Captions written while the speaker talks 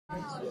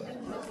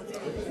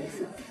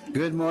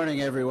Good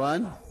morning,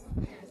 everyone.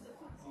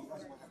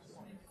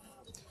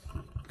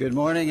 Good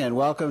morning and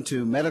welcome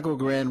to Medical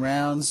Grand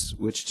Rounds,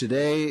 which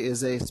today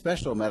is a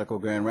special Medical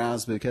Grand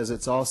Rounds because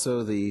it's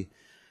also the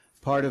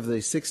part of the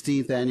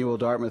 16th Annual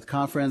Dartmouth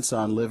Conference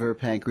on Liver,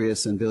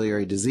 Pancreas, and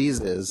Biliary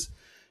Diseases,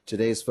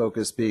 today's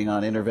focus being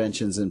on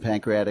interventions in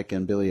pancreatic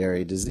and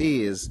biliary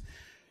disease.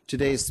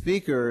 Today's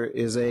speaker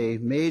is a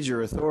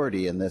major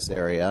authority in this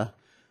area,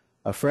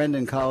 a friend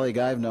and colleague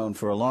I've known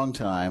for a long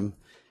time,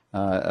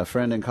 a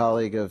friend and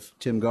colleague of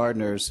Tim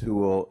Gardner's, who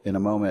will in a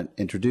moment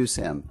introduce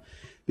him.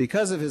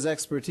 Because of his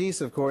expertise,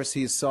 of course,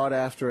 he's sought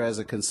after as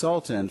a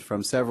consultant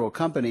from several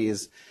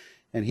companies,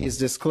 and he's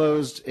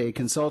disclosed a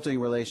consulting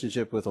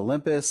relationship with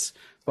Olympus,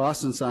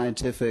 Boston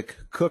Scientific,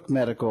 Cook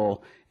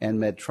Medical, and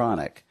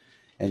Medtronic.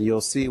 And you'll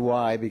see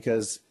why,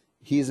 because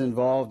he's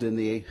involved in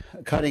the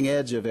cutting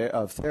edge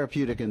of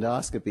therapeutic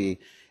endoscopy,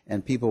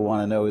 and people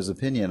want to know his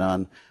opinion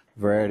on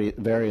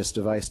various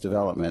device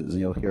development, and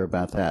you'll hear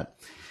about that.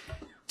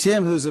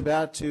 Tim, who's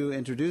about to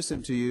introduce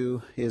him to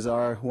you, is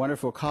our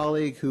wonderful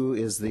colleague who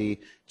is the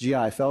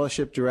GI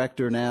Fellowship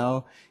Director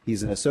now.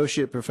 He's an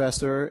associate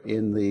professor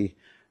in the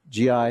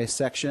GI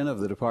section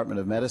of the Department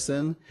of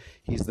Medicine.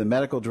 He's the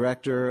medical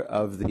director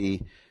of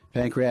the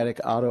Pancreatic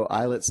Auto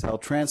Islet Cell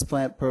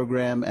Transplant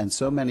Program and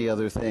so many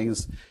other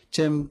things.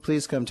 Tim,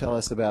 please come tell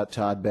us about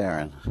Todd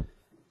Barron.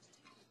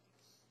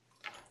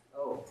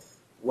 Oh,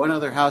 one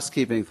other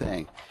housekeeping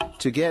thing.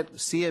 To get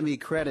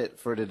CME credit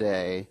for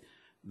today,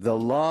 the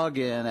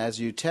login as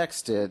you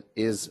text it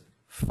is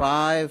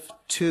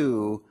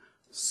 52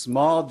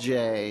 small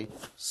j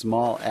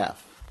small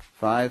f.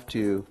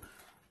 52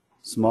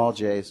 small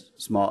j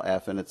small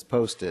f, and it's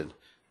posted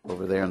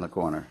over there in the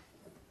corner.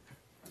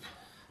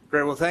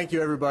 Great. Well, thank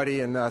you,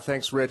 everybody, and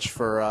thanks, Rich,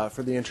 for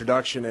the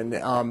introduction. And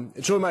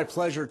it's really my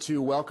pleasure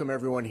to welcome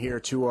everyone here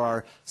to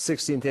our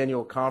 16th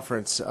annual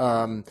conference,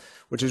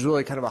 which is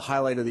really kind of a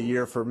highlight of the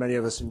year for many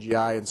of us in GI,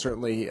 and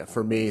certainly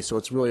for me. So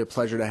it's really a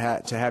pleasure to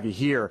have you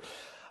here.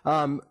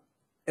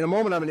 In a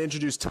moment, I'm going to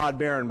introduce Todd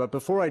Barron, but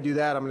before I do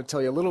that, I'm going to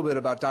tell you a little bit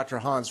about Dr.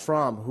 Hans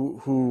Fromm,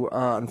 who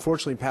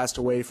unfortunately passed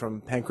away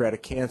from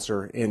pancreatic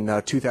cancer in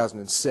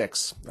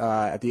 2006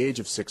 at the age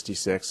of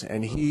 66,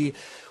 and he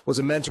was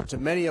a mentor to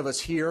many of us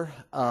here,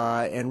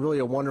 and really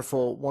a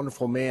wonderful,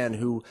 wonderful man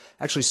who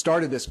actually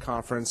started this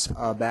conference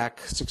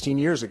back 16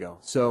 years ago.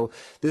 So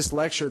this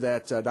lecture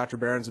that Dr.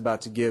 Barron's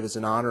about to give is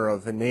in honor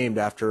of and named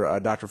after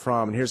Dr.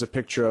 Fromm. And here's a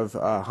picture of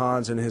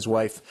Hans and his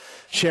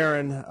wife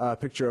Sharon, a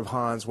picture of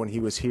Hans when he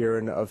was here,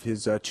 and of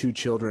his two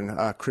children,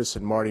 Chris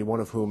and Marty, one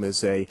of whom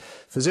is a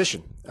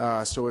physician.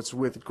 So it's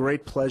with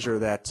great pleasure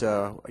that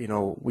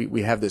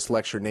we have this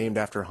lecture named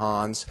after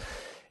Hans.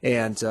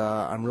 And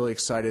I'm really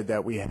excited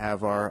that we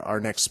have our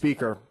next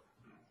speaker.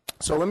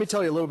 So let me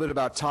tell you a little bit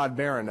about Todd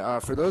Barron.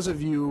 For those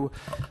of you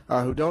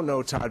who don't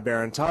know Todd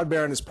Barron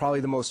is probably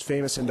the most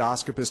famous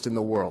endoscopist in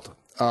the world.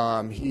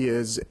 He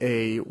is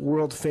a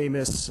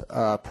world-famous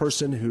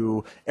person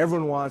who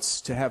everyone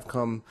wants to have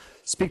come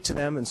speak to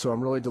them, and so I'm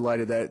really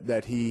delighted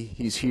that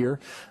he's here.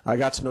 I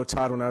got to know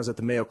Todd when I was at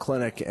the Mayo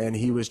Clinic, and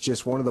he was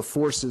just one of the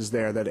forces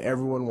there that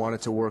everyone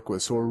wanted to work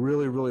with, so we're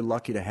really, really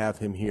lucky to have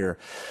him here.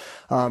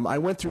 I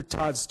went through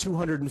Todd's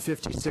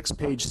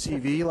 256-page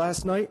CV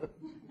last night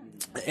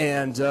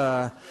and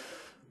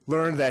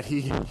learned that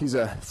he's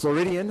a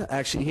Floridian.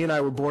 Actually, he and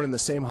I were born in the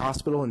same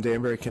hospital in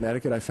Danbury,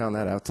 Connecticut. I found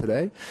that out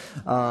today.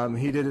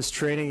 He did his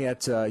training at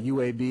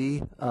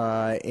UAB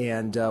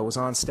and was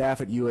on staff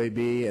at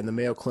UAB and the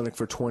Mayo Clinic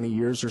for 20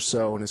 years or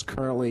so, and is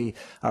currently,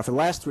 for the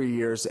last 3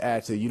 years,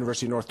 at the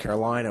University of North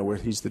Carolina, where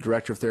he's the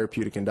director of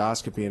therapeutic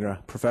endoscopy and a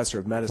professor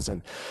of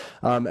medicine.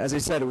 As I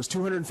said, it was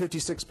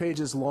 256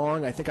 pages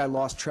long. I think I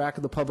lost track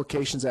of the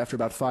publications after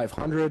about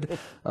 500.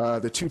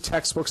 The 2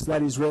 textbooks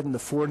that he's written, the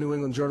 4 New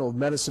England Journal of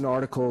Medicine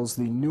articles,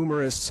 the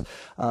numerous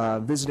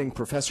visiting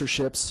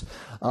professorships,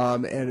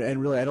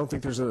 and really I don't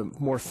think there's a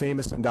more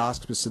famous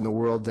endoscopist in the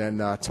world than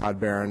Todd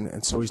Barron.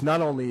 And so he's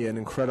not only an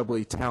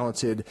incredibly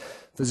talented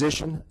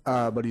physician,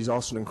 but he's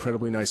also an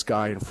incredibly nice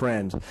guy and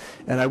friend.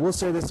 And I will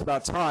say this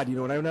about Todd,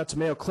 when I went out to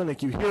Mayo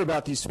Clinic, you hear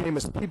about these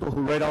famous people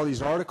who write all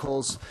these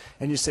articles,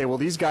 and you say, well,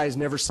 these guys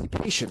never see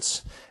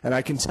patients. And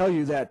I can tell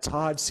you that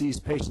Todd sees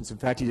patients. In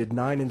fact, he did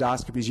 9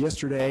 endoscopies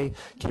yesterday,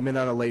 came in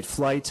on a late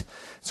flight.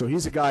 So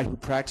he's a guy who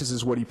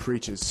practices what he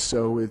preaches.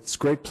 So it's a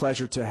great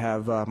pleasure to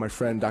have my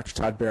friend Dr.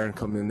 Todd Barron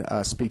come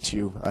and speak to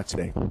you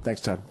today.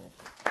 Thanks, Todd.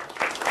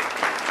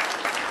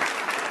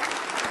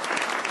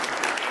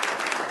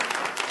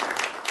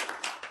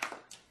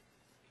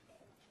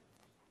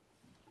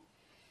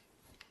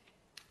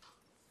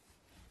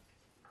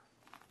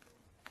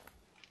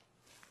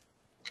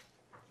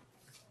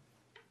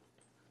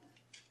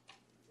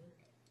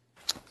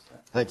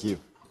 Thank you.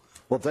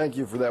 Well, thank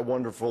you for that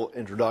wonderful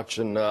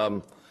introduction.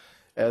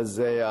 As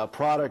a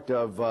product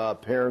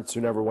of parents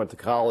who never went to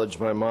college,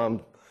 my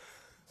mom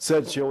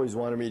said she always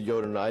wanted me to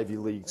go to an Ivy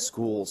League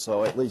school,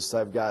 so at least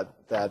I've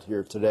got that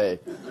here today.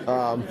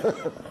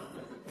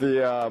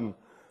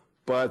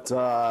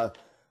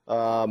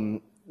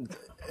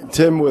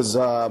 Tim was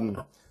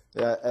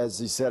As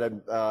he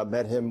said, I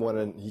met him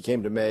when he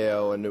came to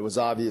Mayo, and it was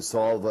obvious to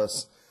all of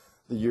us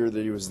the year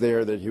that he was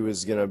there that he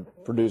was going to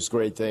produce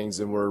great things,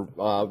 and we're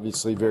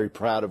obviously very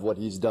proud of what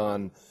he's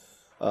done,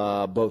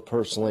 both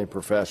personally and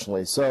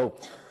professionally. So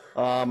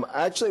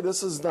actually,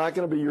 this is not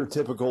going to be your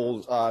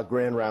typical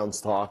Grand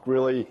Rounds talk.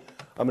 Really,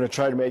 I'm going to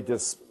try to make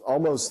this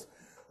almost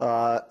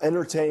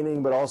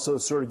entertaining, but also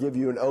sort of give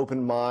you an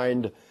open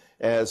mind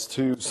as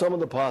to some of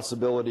the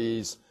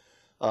possibilities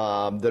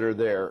that are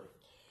there.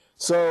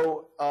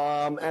 So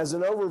as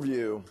an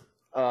overview,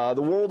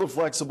 the world of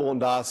flexible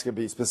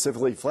endoscopy,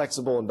 specifically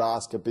flexible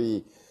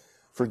endoscopy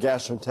for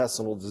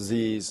gastrointestinal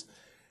disease,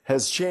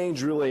 has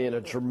changed really in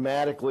a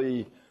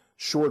dramatically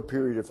short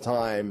period of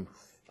time,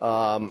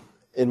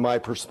 in my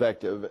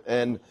perspective.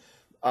 And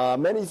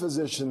many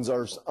physicians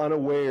are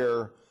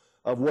unaware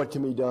of what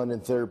can be done in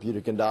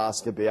therapeutic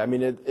endoscopy. I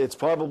mean, it's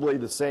probably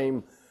the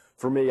same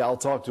for me. I'll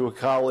talk to a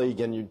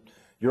colleague in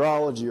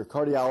urology or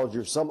cardiology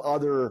or some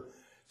other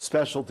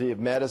specialty of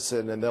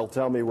medicine, and they'll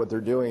tell me what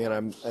they're doing,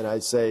 and I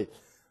say,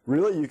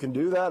 really, you can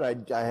do that?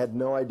 I had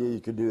no idea you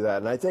could do that.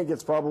 And I think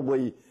it's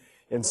probably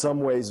in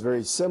some ways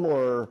very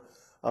similar,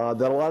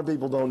 that a lot of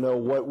people don't know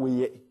what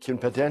we can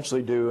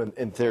potentially do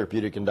in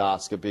therapeutic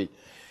endoscopy.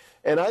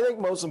 And I think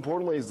most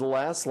importantly is the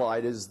last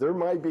slide, is there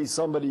might be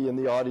somebody in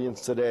the audience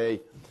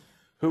today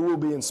who will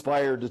be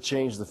inspired to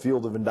change the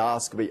field of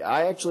endoscopy.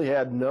 I actually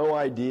had no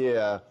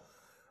idea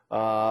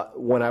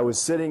when I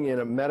was sitting in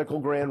a medical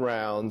grand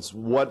rounds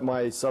what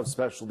my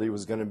subspecialty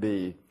was going to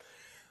be.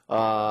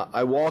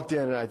 I walked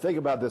in, and I think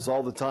about this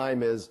all the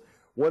time, is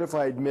what if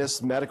I had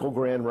missed medical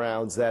grand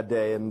rounds that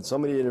day and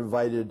somebody had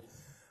invited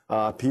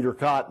Peter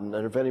Cotton,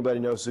 and if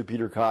anybody knows who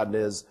Peter Cotton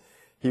is,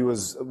 he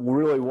was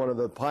really one of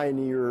the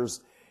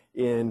pioneers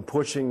in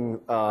pushing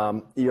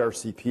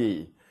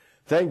ERCP.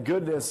 Thank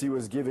goodness he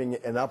was giving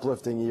an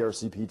uplifting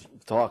ERCP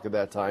talk at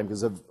that time,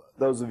 because if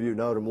those of you who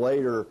know him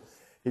later,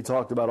 he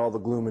talked about all the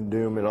gloom and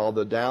doom and all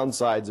the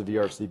downsides of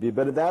ERCP.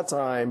 But at that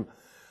time,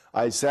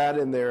 I sat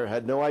in there,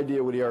 had no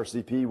idea what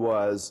ERCP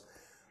was.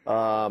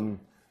 The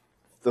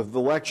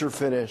lecture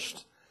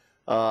finished.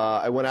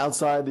 I went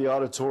outside the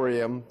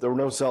auditorium. There were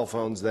no cell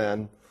phones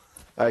then.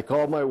 I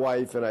called my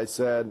wife and I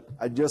said,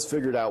 I just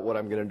figured out what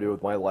I'm going to do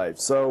with my life.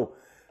 So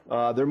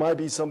there might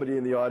be somebody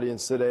in the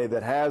audience today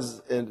that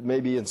has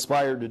maybe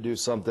inspired to do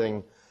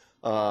something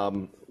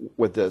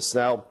with this.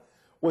 Now,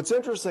 what's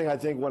interesting, I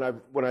think,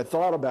 when I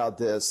thought about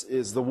this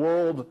is the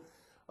world,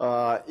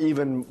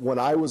 even when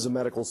I was a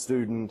medical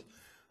student,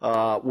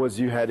 was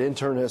you had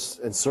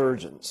internists and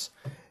surgeons.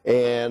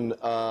 And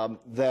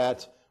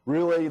that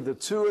really the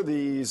two of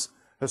these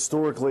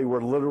historically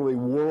were literally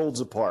worlds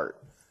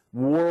apart,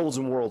 worlds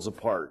and worlds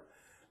apart.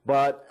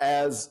 But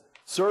as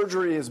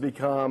surgery has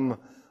become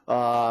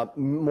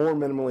more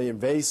minimally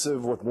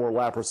invasive with more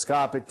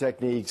laparoscopic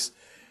techniques,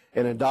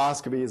 and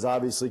endoscopy has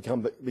obviously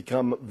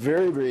become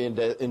very, very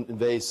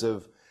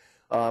invasive.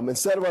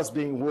 Instead of us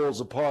being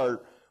worlds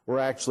apart, we're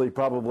actually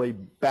probably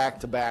back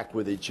to back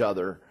with each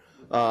other.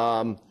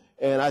 And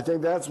I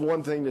think that's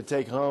one thing to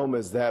take home,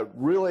 is that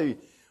really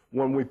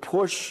when we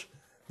push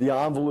the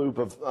envelope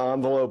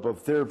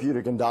of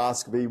therapeutic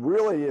endoscopy,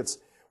 really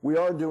we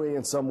are doing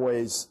in some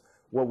ways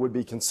what would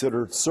be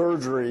considered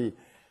surgery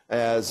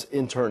as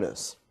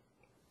internists.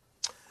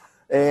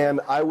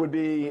 And I would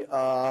be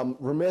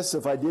remiss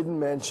if I didn't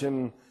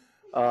mention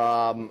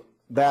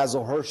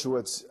Basil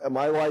Hershowitz.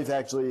 My life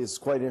actually is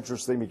quite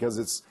interesting because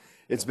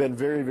it's been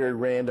very, very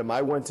random.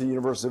 I went to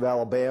University of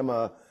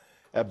Alabama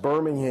at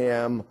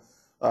Birmingham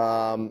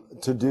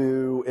to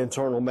do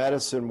internal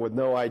medicine with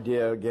no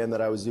idea, again,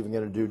 that I was even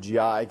going to do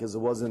GI, because it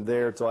wasn't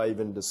there until I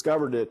even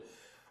discovered it.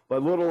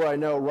 But little I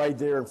know, right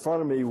there in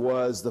front of me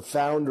was the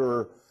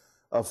founder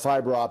of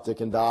fiber optic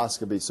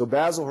endoscopy. So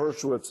Basil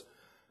Hershowitz,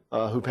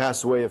 who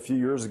passed away a few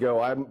years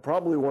ago, I'm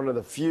probably one of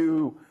the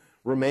few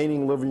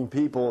remaining living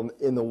people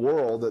in the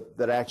world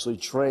that actually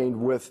trained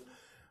with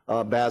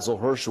Basil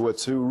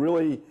Hershowitz, who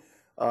really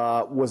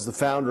was the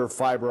founder of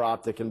fiber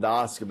optic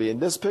endoscopy. And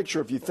this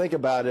picture, if you think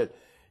about it,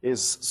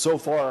 is so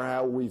far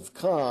how we've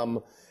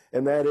come,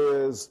 and that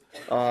is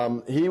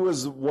he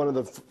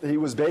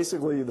was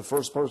basically the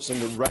first person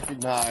to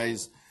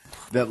recognize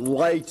that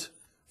light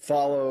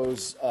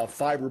follows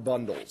fiber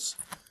bundles.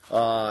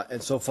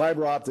 And so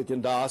fiber optic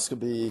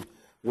endoscopy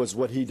was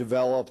what he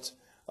developed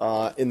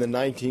in the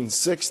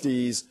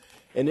 1960s.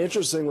 And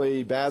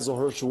interestingly, Basil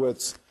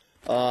Hershowitz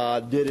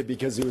did it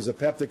because he was a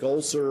peptic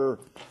ulcer.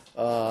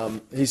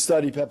 He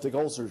studied peptic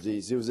ulcer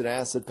disease. He was an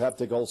acid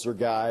peptic ulcer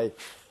guy.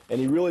 And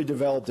he really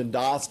developed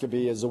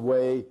endoscopy as a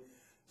way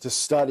to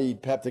study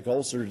peptic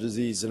ulcer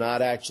disease and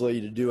not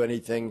actually to do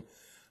anything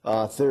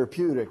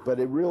therapeutic. But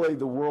it really,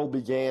 the world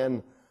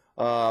began,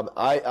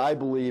 I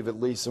believe, at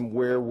least in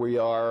where we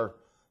are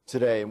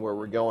today and where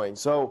we're going.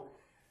 So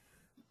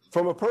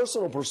from a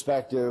personal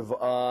perspective,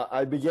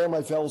 I began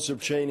my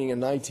fellowship training in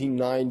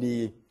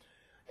 1990,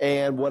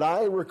 and what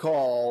I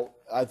recall,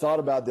 I thought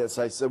about this.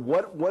 I said,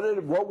 what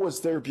was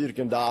therapeutic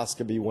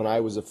endoscopy when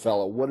I was a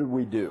fellow? What did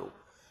we do?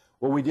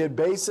 Well, we did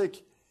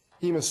basic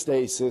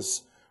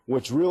hemostasis,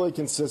 which really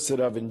consisted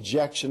of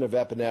injection of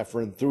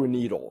epinephrine through a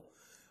needle.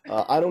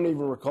 I don't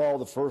even recall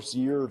the first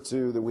year or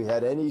two that we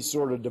had any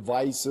sort of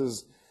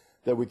devices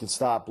that we could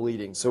stop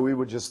bleeding. So we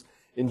would just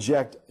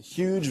inject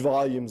huge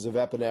volumes of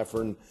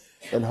epinephrine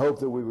and hope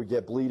that we would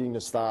get bleeding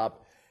to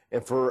stop.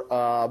 And for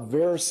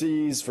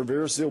varices, for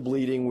variceal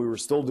bleeding, we were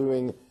still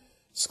doing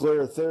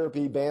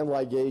sclerotherapy. Band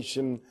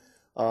ligation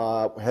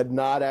had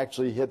not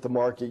actually hit the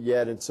market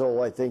yet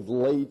until I think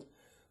late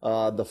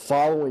the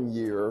following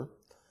year.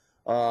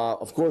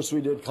 Of course,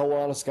 we did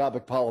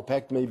colonoscopic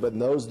polypectomy, but in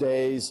those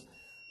days,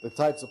 the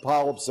types of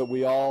polyps that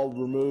we all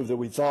removed that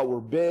we thought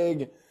were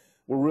big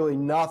were really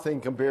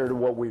nothing compared to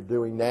what we're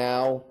doing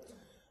now.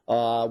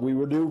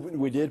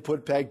 We did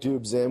put PEG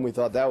tubes in. We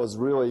thought that was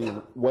really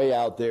way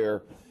out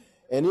there.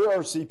 And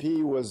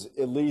ERCP was,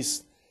 at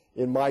least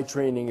in my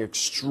training,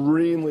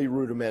 extremely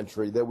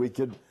rudimentary, that we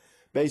could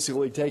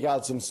basically take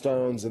out some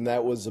stones and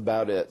that was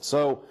about it.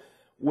 So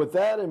with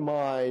that in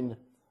mind,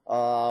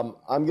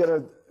 I'm going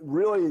to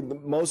really,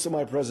 most of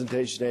my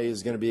presentation today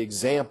is going to be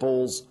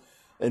examples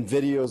and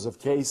videos of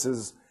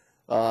cases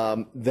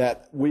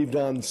that we've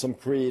done some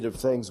creative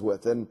things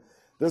with. And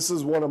this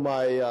is one of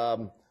my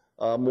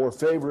more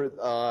favorite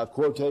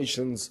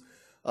quotations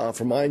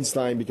from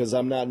Einstein, because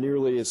I'm not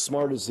nearly as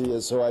smart as he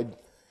is.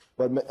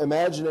 But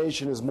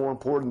imagination is more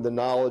important than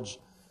knowledge.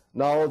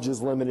 Knowledge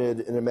is limited,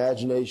 and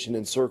imagination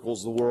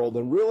encircles the world.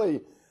 And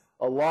really,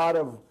 a lot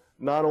of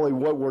not only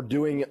what we're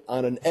doing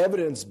on an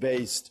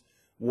evidence-based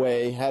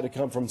way had to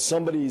come from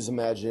somebody's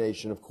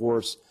imagination, of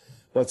course,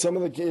 but some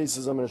of the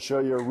cases I'm going to show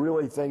you are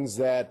really things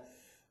that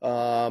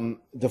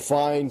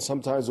define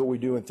sometimes what we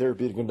do in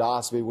therapeutic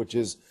endoscopy, which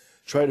is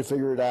try to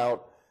figure it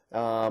out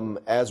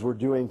as we're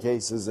doing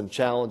cases and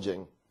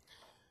challenging.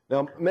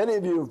 Now, many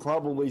of you have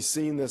probably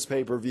seen this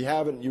paper. If you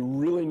haven't, you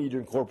really need to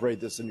incorporate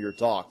this into your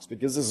talks,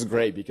 because this is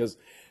great, because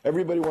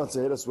everybody wants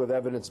to hit us with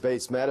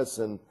evidence-based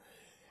medicine.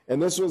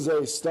 And this was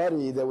a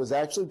study that was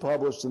actually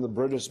published in the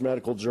British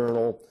Medical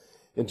Journal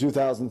in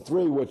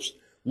 2003, which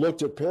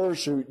looked at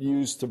parachute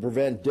use to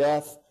prevent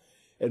death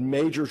and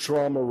major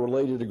trauma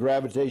related to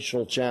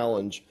gravitational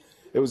challenge.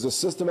 It was a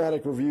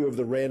systematic review of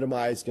the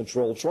randomized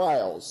controlled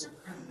trials.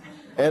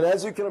 And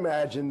as you can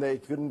imagine, they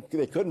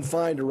couldn't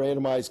find a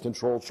randomized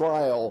controlled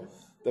trial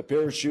that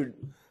parachute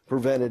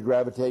prevented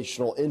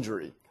gravitational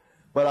injury.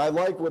 But I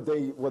like what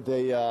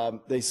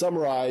they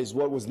summarized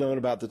what was known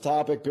about the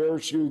topic.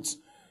 Parachutes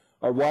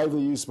are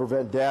widely used to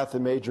prevent death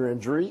and major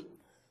injury.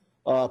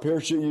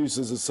 Parachute use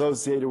is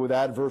associated with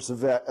adverse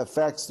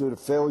effects due to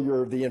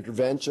failure of the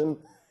intervention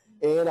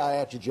and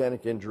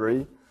iatrogenic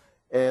injury.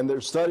 And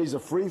their studies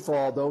of free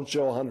fall don't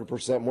show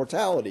 100%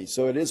 mortality.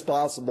 So it is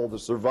possible to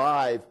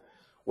survive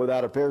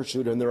without a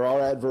parachute, and there are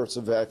adverse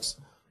effects.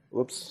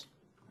 Whoops.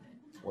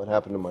 What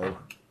happened to my...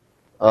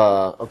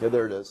 okay,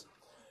 there it is.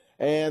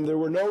 And there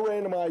were no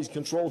randomized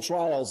controlled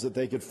trials that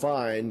they could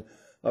find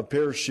of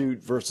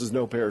parachute versus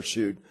no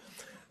parachute.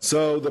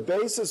 So the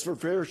basis for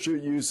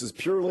parachute use is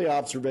purely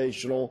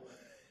observational,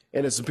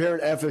 and its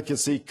apparent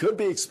efficacy could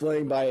be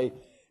explained by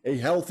a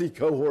healthy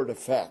cohort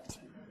effect.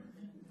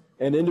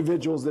 And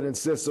individuals that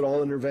insist that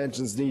all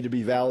interventions need to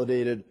be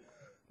validated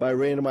by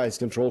randomized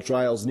controlled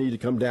trials need to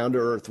come down to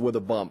earth with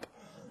a bump.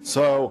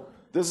 So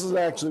this is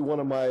actually one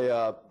of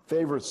my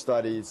favorite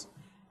studies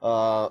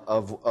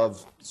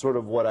of sort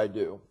of what I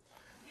do.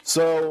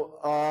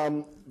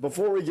 So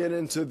before we get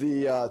into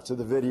the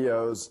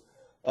videos,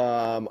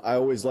 I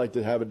always like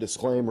to have a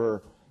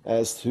disclaimer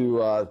as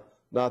to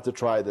not to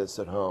try this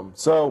at home.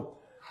 So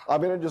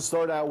I'm going to just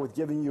start out with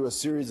giving you a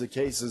series of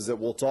cases that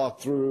we'll talk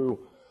through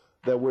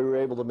that we were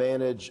able to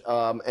manage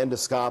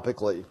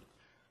endoscopically.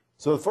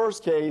 So the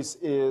first case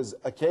is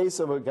a case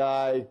of a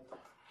guy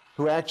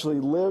who actually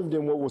lived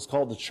in what was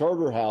called the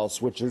Charter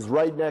House, which is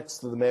right next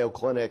to the Mayo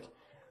Clinic,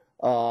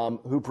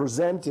 who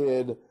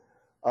presented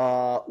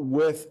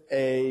with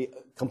a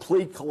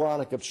complete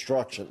colonic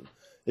obstruction.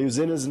 He was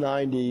in his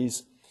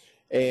 90s,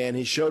 and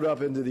he showed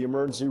up into the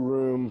emergency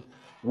room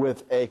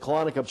with a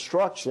colonic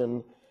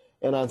obstruction,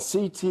 and on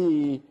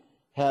CT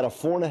had a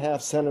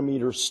 4.5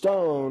 centimeter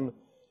stone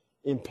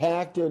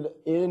impacted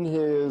in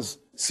his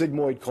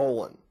sigmoid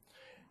colon.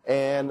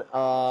 And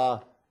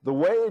the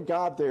way it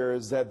got there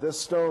is that this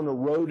stone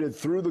eroded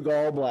through the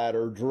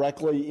gallbladder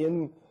directly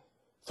in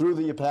through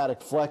the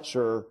hepatic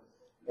flexure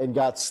and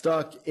got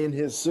stuck in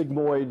his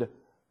sigmoid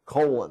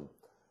colon.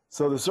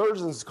 So the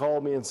surgeons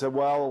called me and said,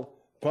 well,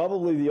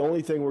 probably the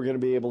only thing we're going to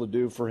be able to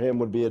do for him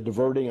would be a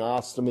diverting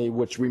ostomy,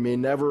 which we may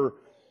never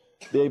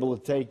be able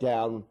to take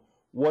down.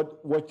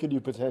 What could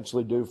you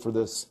potentially do for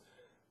this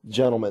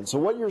gentleman? So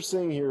what you're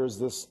seeing here is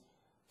this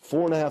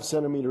 4.5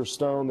 centimeter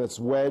stone that's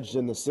wedged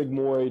in the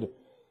sigmoid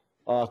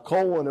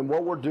colon, and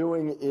what we're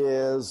doing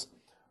is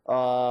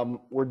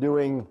we're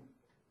doing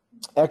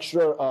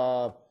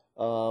electrohydraulic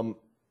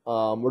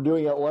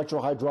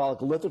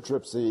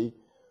lithotripsy,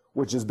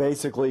 which is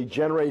basically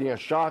generating a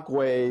shock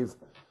wave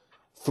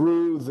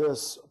through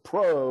this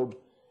probe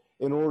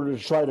in order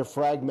to try to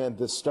fragment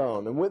this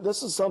stone. And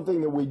this is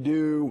something that we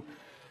do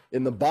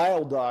in the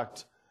bile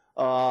duct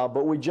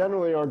but we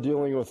generally aren't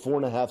dealing with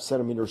 4.5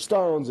 centimeter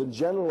stones. And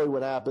generally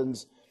what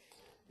happens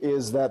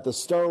is that the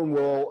stone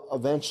will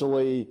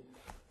eventually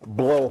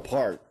blow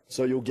apart.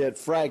 So you'll get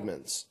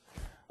fragments.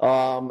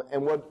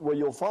 And what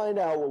you'll find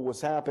out what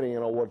was happening,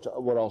 and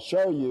what I'll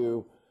show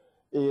you,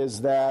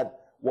 is that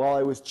while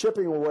I was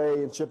chipping away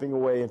and chipping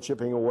away and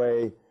chipping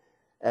away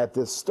at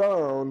this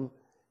stone,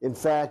 in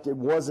fact, it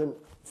wasn't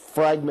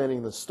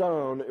fragmenting the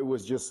stone, it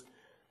was just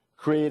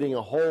creating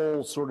a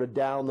hole sort of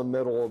down the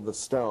middle of the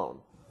stone.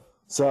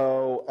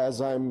 So as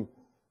I'm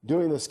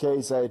doing this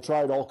case, I had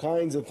tried all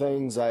kinds of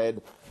things. I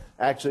had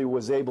actually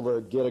was able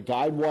to get a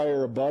guide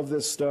wire above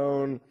this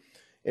stone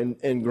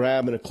and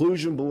grab an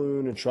occlusion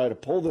balloon and try to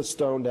pull this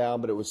stone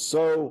down, but it was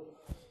so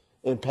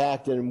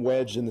impacted and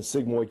wedged in the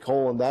sigmoid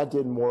colon, that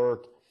didn't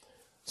work.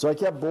 So I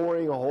kept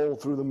boring a hole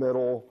through the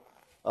middle,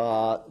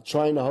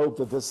 trying to hope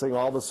that this thing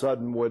all of a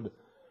sudden would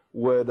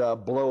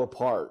blow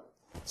apart.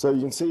 So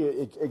you can see,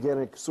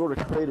 it sort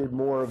of created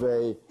more of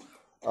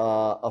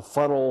a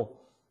funnel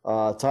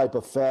type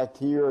effect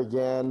here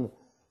again,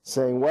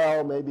 saying,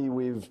 well, maybe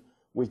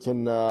we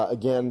can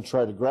again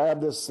try to grab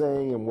this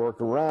thing and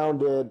work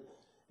around it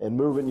and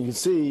move it. And you can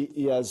see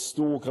he has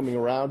stool coming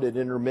around it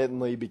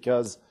intermittently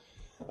because,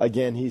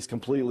 again, he's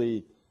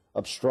completely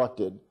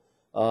obstructed.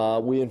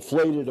 We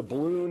inflated a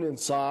balloon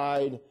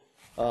inside.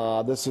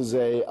 This is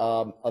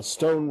a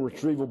stone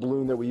retrieval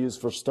balloon that we use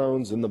for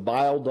stones in the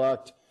bile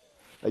duct.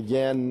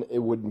 Again, it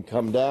wouldn't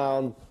come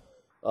down.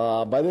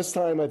 By this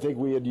time, I think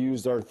we had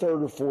used our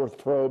third or fourth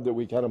probe that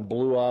we kind of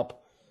blew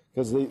up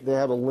because they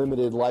have a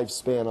limited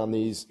lifespan on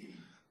these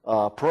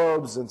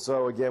probes. And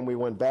so, again, we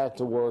went back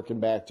to work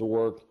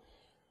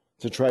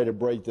to try to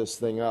break this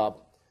thing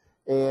up.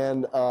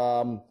 And,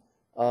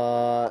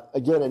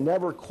 again, it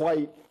never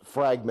quite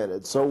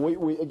fragmented. So,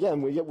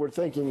 we're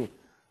thinking,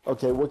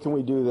 okay, what can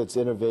we do that's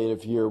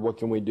innovative here? What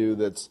can we do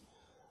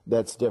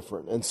that's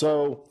different? And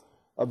so,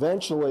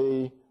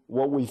 eventually,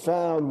 what we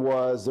found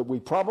was that we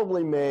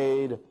probably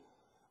made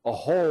a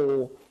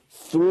hole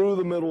through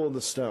the middle of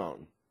the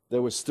stone that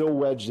was still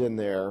wedged in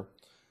there.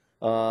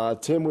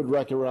 Tim would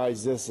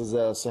recognize this as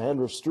a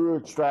Sahendra screw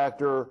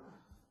extractor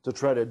to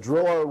try to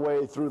drill our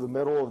way through the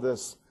middle of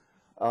this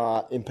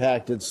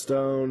impacted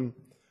stone.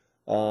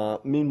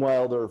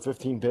 Meanwhile, there are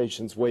 15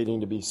 patients waiting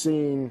to be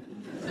seen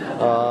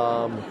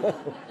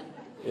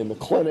in the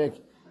clinic,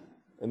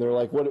 and they're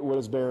like, what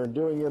is Barron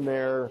doing in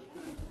there?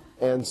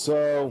 And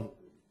so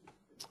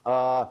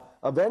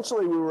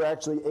eventually we were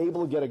actually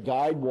able to get a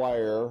guide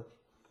wire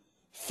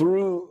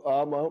through,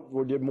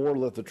 we did more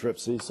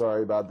lithotripsy,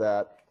 sorry about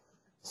that.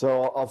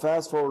 So I'll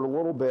fast forward a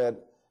little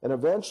bit, and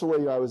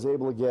eventually I was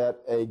able to get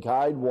a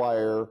guide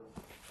wire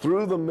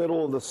through the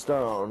middle of the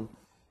stone,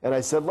 and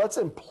I said, let's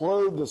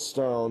implode the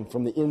stone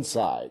from the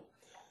inside.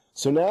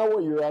 So now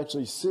what you're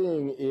actually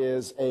seeing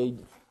is a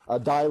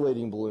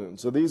dilating balloon.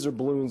 So these are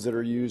balloons that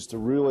are used to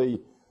really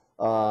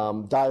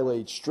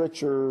dilate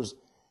strictures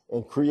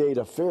and create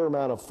a fair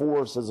amount of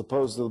force as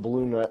opposed to the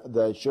balloon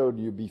that I showed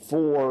you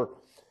before.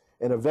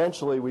 And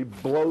eventually we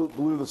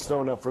blew the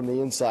stone up from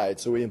the inside.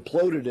 So we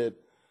imploded it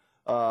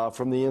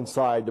from the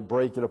inside to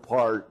break it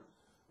apart,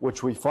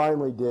 which we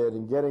finally did.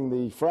 And getting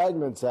the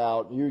fragments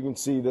out, you can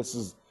see this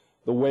is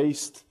the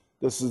waste.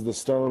 This is the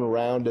stone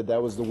around it.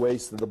 That was the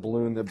waste of the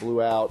balloon that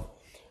blew out.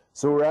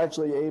 So we're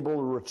actually able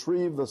to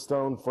retrieve the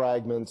stone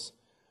fragments.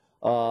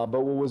 But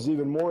what was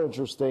even more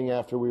interesting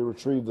after we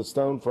retrieved the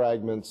stone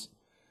fragments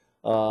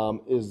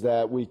is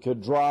that we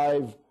could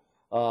drive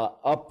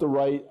up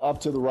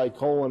to the right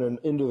colon and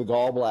into the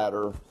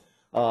gallbladder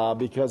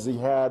because he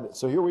had,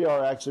 so here we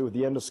are actually with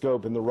the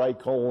endoscope in the right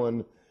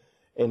colon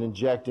and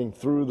injecting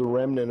through the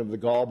remnant of the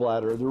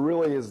gallbladder. There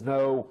really is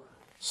no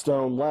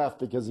stone left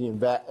because he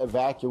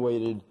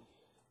evacuated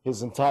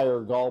his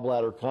entire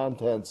gallbladder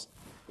contents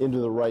into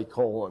the right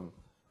colon.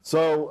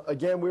 So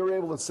again, we were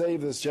able to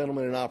save this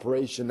gentleman in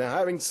operation. Now,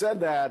 having said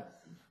that,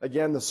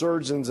 again, the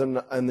surgeons and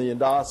the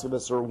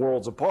endoscopists are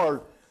worlds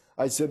apart.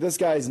 I said, this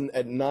guy's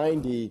at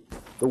 90.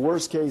 The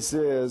worst case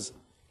is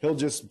he'll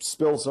just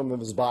spill some of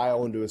his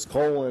bile into his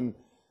colon.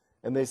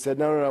 And they said,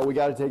 no, we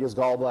got to take his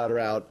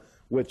gallbladder out,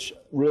 which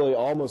really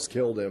almost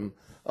killed him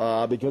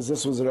because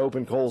this was an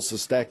open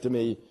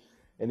cholecystectomy,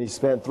 and he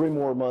spent 3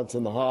 more months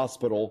in the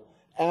hospital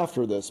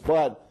after this.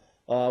 But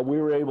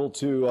we were able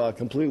to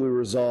completely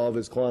resolve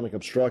his colonic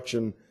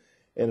obstruction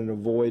and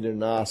avoid an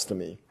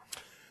ostomy.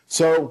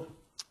 So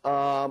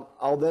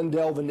I'll then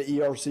delve into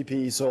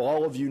ERCP. So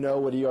all of you know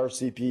what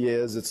ERCP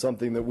is. It's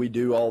something that we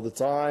do all the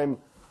time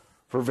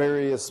for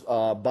various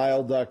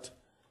bile duct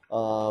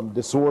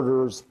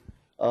disorders.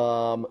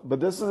 But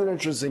this is an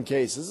interesting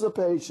case. This is a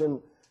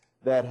patient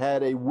that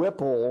had a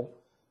Whipple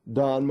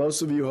done.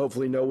 Most of you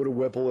hopefully know what a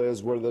Whipple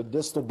is, where the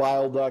distal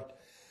bile duct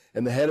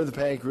and the head of the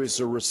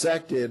pancreas are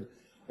resected.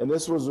 And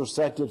this was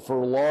resected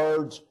for a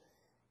large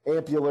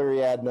ampullary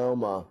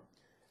adenoma.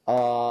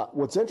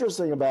 What's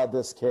interesting about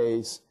this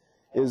case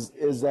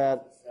is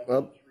that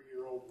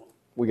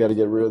we got to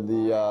get rid of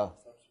the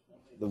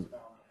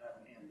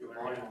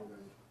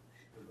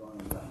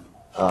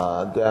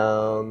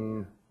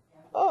down.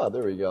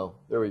 There we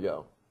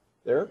go.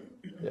 There?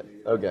 Yeah,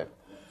 okay.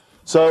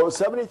 So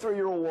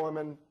 73-year-old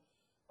woman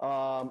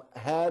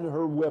had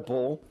her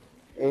Whipple,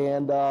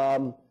 and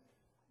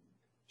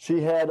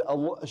she had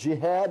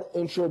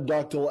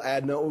intraductal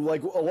adenoma.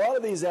 Like a lot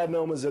of these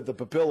adenomas at the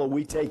papilla,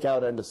 we take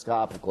out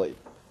endoscopically.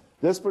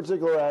 This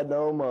particular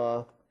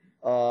adenoma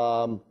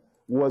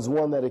was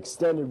one that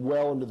extended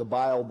well into the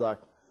bile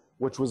duct,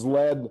 which was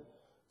led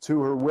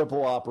to her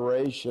Whipple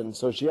operation.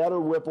 So she had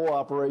her Whipple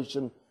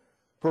operation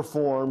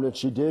performed, and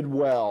she did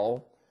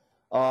well.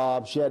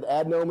 She had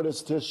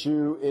adenomatous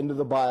tissue into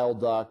the bile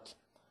duct.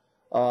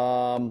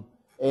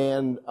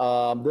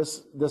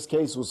 This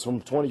case was from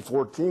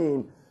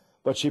 2014,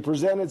 but she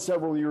presented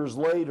several years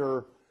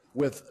later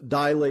with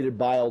dilated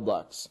bile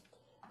ducts.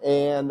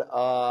 And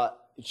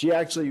she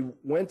actually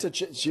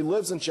she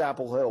lives in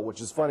Chapel Hill,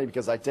 which is funny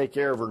because I take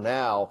care of her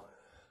now.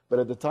 But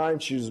at the time,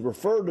 she was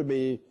referred to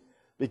me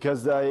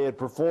because they had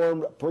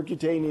performed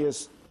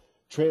percutaneous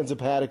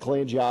transhepatic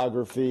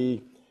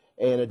cholangiography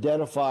and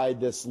identified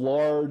this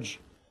large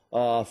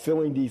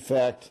filling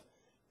defect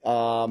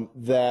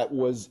that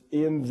was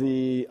in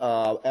the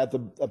at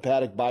the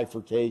hepatic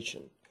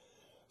bifurcation.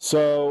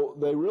 So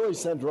they really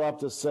sent her up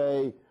to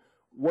say,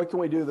 what can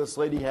we do? This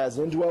lady has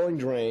indwelling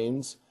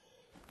drains.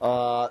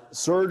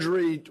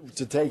 Surgery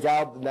to take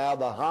out now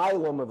the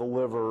hilum of the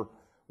liver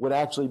would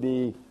actually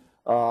be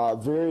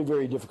very,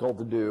 very difficult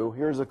to do.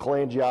 Here's a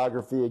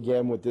cholangiography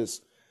again with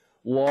this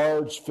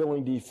large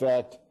filling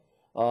defect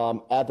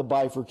at the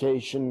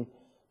bifurcation.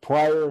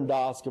 Prior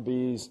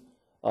endoscopies,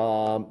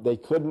 they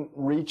couldn't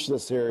reach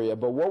this area.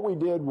 But what we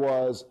did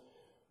was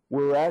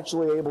we were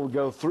actually able to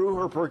go through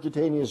her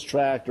percutaneous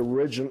tract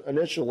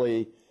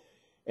initially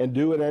and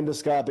do an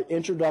intraductal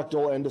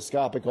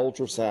endoscopic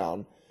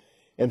ultrasound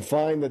and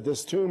find that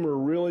this tumor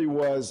really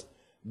was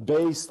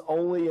based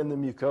only in the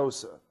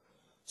mucosa.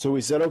 So we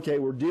said, okay,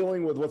 we're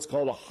dealing with what's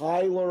called a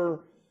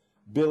hilar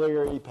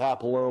biliary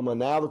papilloma.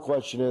 Now the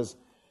question is,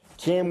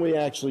 can we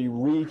actually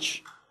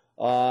reach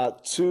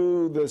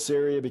to this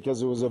area,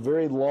 because it was a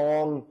very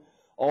long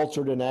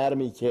altered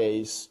anatomy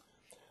case.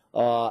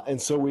 And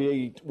so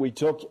we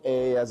took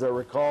as I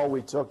recall,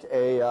 we took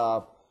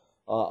a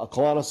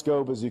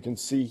colonoscope, as you can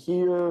see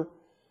here,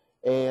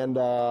 and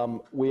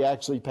we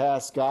actually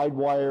passed guide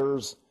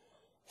wires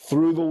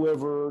through the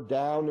liver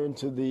down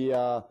into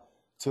the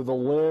to the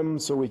limb,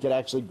 so we could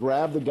actually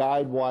grab the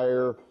guide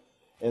wire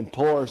and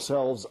pull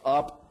ourselves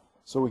up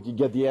so we could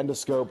get the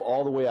endoscope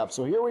all the way up.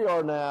 So here we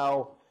are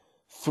now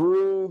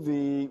through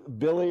the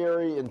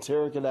biliary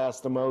enteric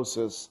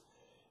anastomosis,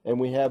 and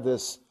we have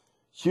this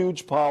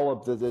huge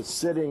polyp that is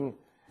sitting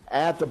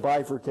at the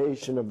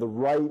bifurcation of the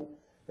right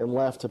and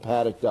left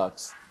hepatic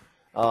ducts.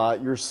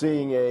 You're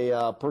seeing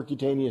a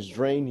percutaneous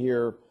drain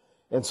here,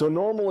 and so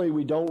normally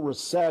we don't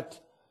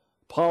resect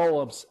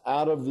polyps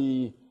out of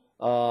the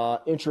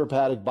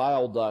intrahepatic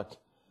bile duct,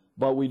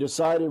 but we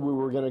decided we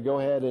were going to go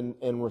ahead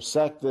and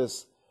resect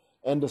this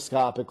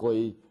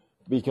endoscopically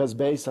because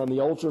based on the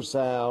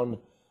ultrasound,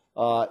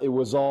 it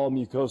was all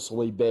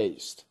mucosally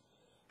based.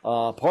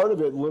 Part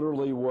of it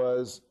literally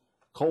was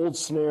cold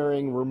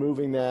snaring,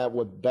 removing that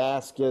with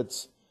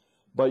baskets,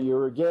 but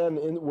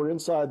we're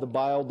inside the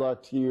bile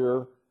duct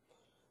here,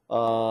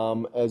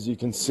 as you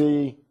can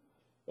see,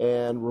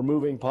 and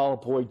removing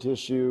polypoid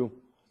tissue.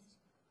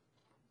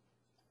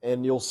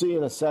 And you'll see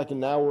in a second,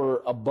 now we're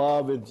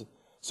above it.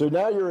 So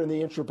now you're in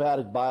the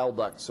intrahepatic bile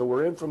duct. So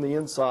we're in from the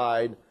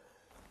inside.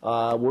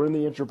 We're in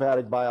the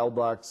intrahepatic bile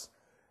ducts.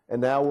 And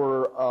now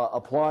we're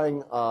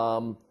applying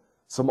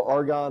some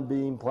argon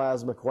beam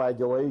plasma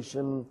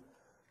coagulation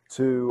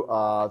to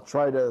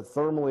try to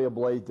thermally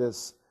ablate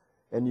this.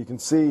 And you can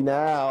see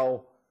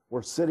now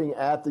we're sitting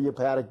at the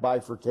hepatic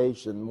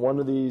bifurcation. One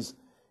of these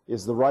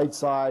is the right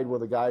side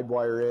with a guide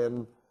wire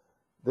in.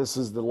 This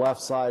is the left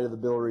side of the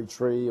biliary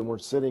tree, and we're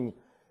sitting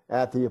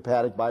at the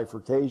hepatic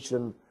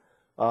bifurcation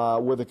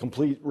with a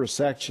complete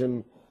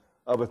resection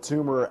of a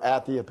tumor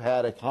at the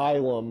hepatic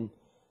hilum.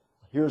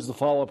 Here's the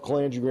follow-up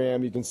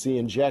cholangiogram. You can see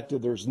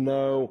injected. There's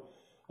no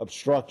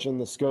obstruction.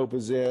 The scope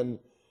is in.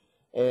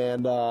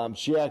 And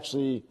she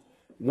actually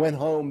went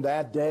home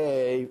that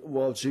day.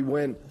 Well, she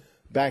went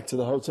back to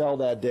the hotel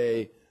that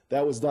day.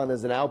 That was done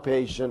as an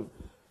outpatient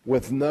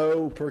with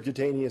no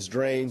percutaneous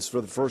drains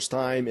for the first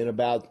time in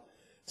about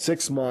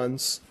 6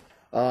 months.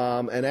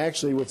 And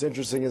actually what's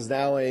interesting is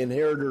now I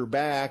inherited her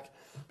back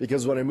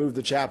because when I moved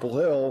to Chapel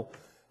Hill,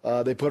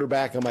 they put her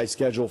back on my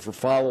schedule for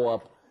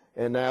follow-up.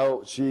 And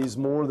now she's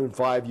more than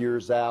 5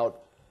 years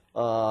out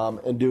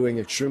and doing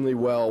extremely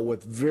well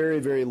with very,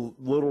 very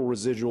little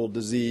residual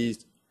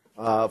disease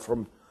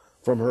from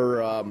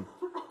her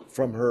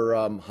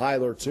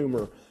hilar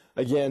tumor.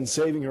 Again,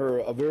 saving her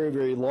a very,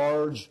 very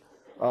large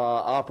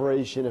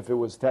operation if it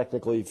was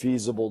technically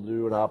feasible to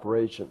do an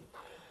operation.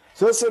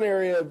 So this is an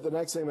area, the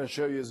next thing I'm going to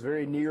show you is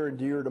very near and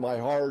dear to my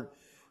heart,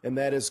 and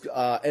that is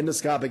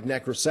endoscopic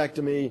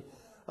necrosectomy,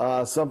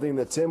 something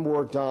that Tim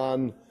worked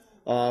on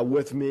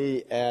with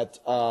me at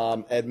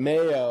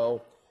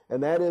Mayo.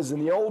 And that is, in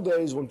the old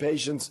days when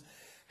patients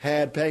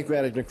had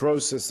pancreatic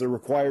necrosis that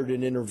required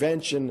an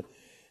intervention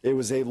It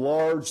was a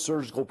large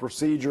surgical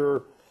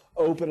procedure,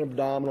 open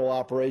abdominal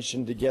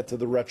operation to get to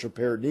the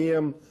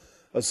retroperitoneum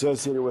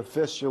associated with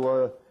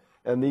fistula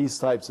and these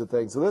types of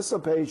things. So this is a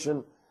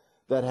patient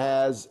that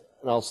has,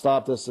 and I'll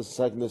stop this in a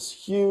second, this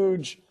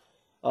huge,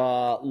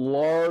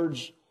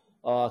 large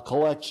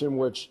collection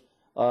which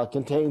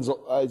contains,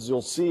 as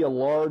you'll see, a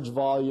large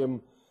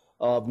volume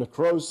of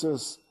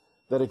necrosis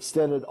that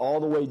extended all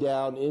the way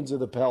down into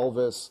the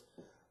pelvis.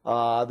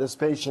 This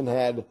patient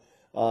had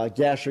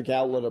gastric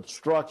outlet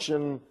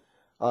obstruction,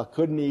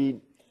 couldn't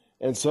eat.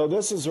 And so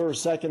this is her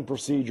second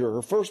procedure.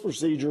 Her first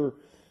procedure,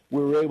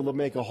 we were able to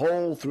make a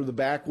hole through the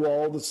back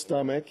wall of the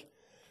stomach.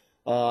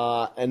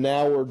 And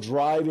now we're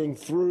driving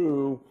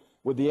through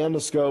with the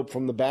endoscope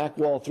from the back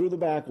wall, through the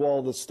back wall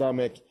of the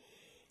stomach,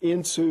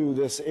 into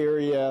this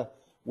area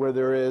where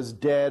there is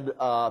dead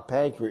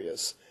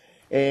pancreas.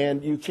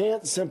 And you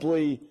can't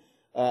simply,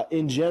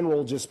 in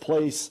general, just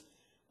place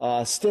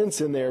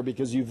stents in there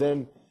because you've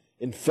then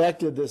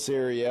infected this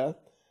area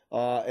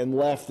and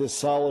left this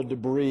solid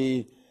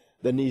debris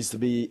that needs to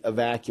be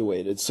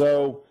evacuated.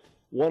 So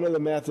one of the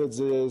methods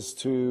is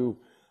to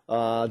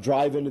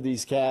drive into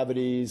these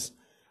cavities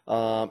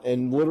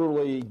and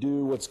literally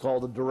do what's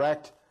called a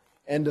direct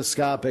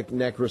endoscopic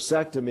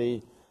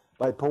necrosectomy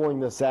by pulling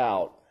this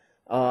out.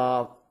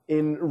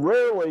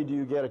 Rarely do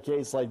you get a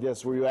case like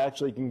this where you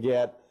actually can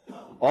get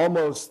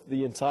almost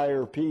the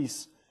entire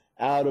piece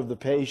out of the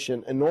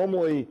patient. And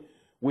normally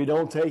we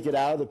don't take it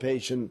out of the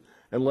patient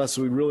unless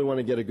we really want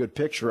to get a good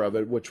picture of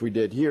it, which we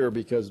did here,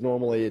 because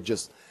normally it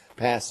just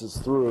passes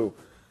through.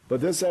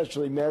 But this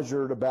actually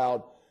measured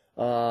about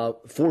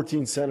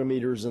 14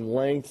 centimeters in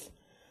length,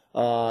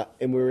 and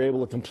we were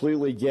able to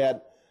completely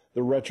get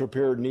the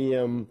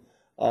retroperitoneum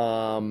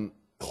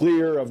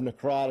clear of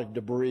necrotic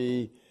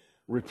debris,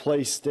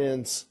 replace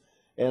stents,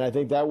 and I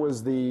think that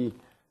was the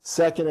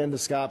second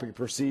endoscopic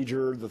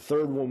procedure. The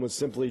third one was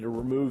simply to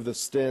remove the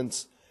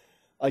stents.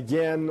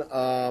 Again,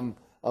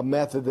 a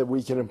method that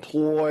we can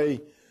employ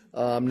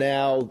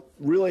now,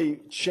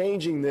 really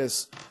changing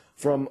this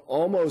from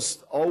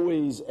almost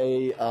always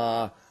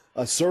a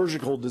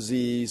surgical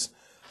disease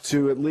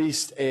to at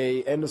least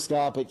a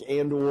endoscopic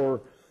and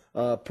or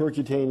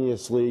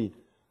percutaneously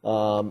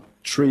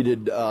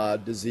treated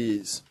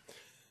disease.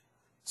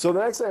 So the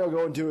next thing I'll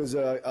go into is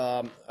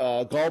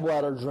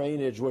gallbladder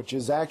drainage, which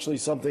is actually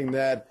something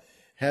that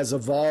has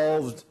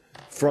evolved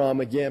from,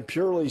 again,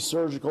 purely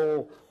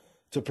surgical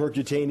to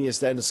percutaneous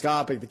to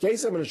endoscopic. The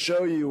case I'm going to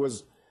show you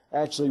was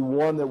actually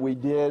one that we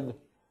did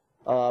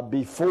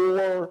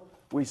before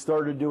we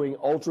started doing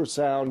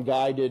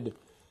ultrasound-guided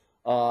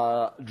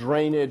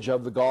drainage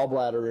of the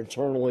gallbladder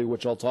internally,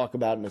 which I'll talk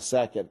about in a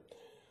second.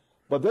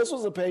 But this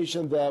was a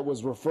patient that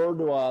was referred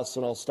to us,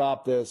 and I'll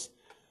stop this,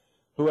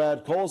 who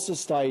had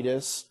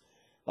cholecystitis,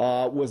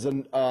 was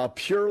a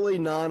purely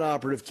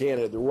non-operative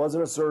candidate. There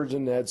wasn't a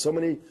surgeon that had so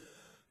many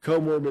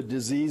comorbid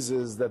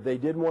diseases that they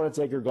didn't want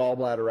to take her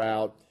gallbladder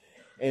out,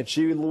 and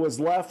she was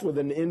left with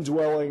an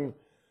indwelling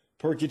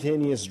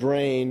percutaneous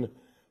drain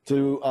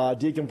to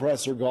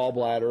decompress her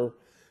gallbladder,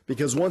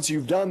 because once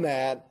you've done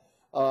that,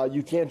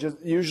 you can't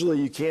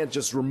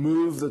just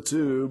remove the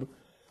tube.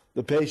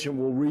 The patient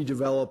will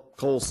redevelop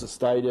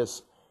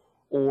cholecystitis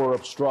or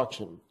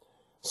obstruction.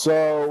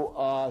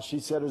 So she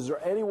said, is there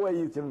any way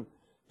you can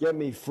get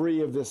me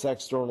free of this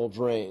external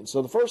drain?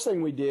 So the first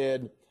thing we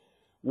did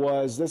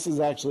was, this is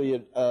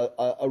actually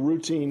a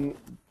routine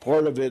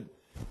part of it.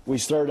 We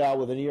started out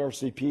with an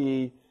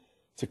ERCP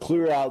to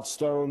clear out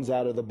stones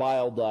out of the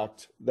bile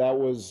duct. That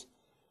was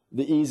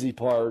the easy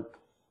part.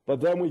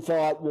 But then we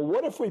thought, well,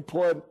 what if we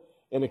put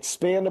an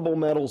expandable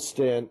metal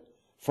stent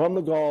from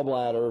the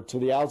gallbladder to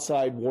the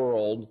outside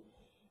world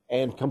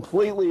and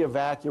completely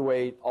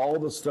evacuate all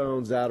the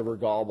stones out of her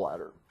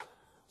gallbladder?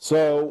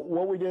 So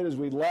what we did is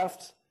we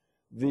left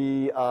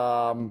there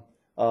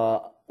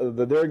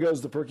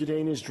goes the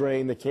percutaneous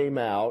drain that came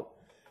out.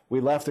 We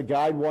left a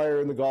guide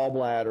wire in the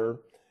gallbladder,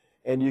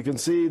 and you can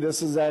see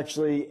this is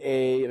actually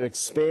an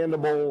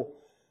expandable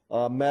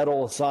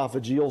metal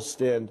esophageal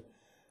stent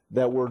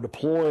that we're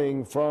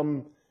deploying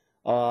from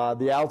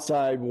the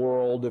outside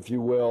world, if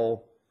you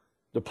will,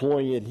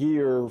 deploying it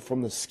here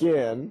from the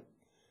skin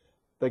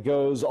that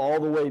goes all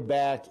the way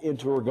back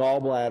into her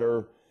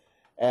gallbladder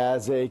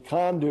as a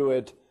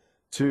conduit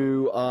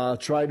to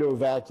try to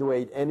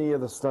evacuate any of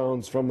the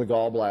stones from the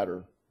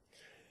gallbladder.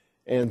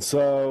 And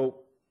so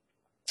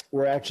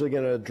we're actually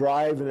going to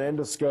drive an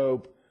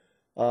endoscope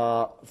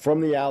from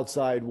the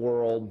outside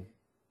world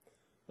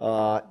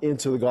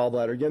into the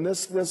gallbladder. Again,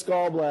 this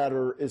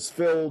gallbladder is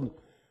filled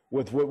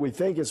with what we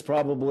think is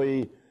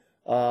probably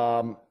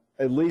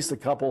at least a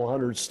couple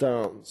hundred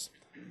stones.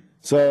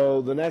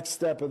 So the next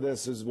step of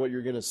this is what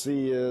you're going to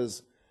see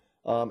is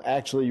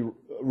actually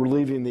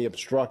relieving the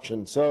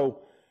obstruction. So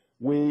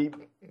we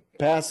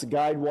pass the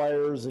guide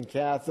wires and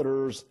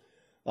catheters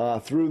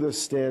through the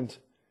stent,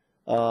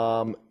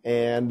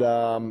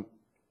 and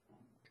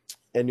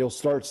you'll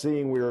start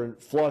seeing we're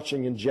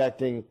flushing,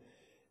 injecting,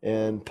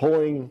 and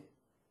pulling,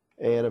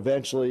 and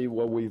eventually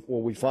what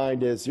we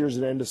find is, here's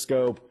an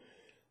endoscope.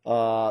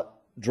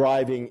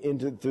 driving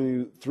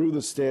through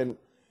the stent,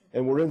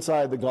 and we're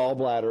inside the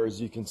gallbladder,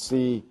 as you can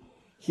see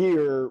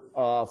here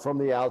from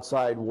the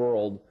outside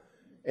world.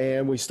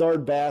 And we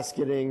started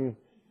basketing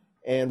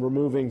and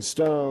removing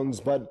stones,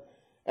 but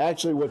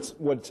actually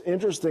what's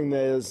interesting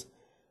is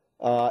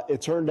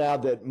it turned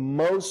out that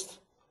most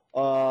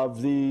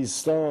of these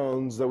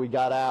stones that we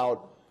got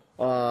out,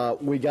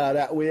 we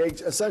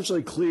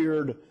essentially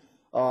cleared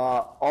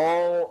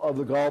all of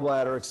the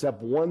gallbladder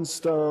except one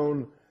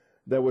stone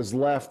that was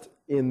left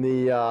in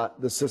the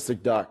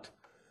cystic duct.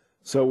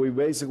 So we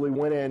basically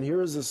went in,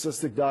 here's the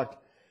cystic duct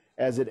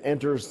as it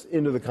enters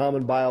into the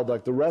common bile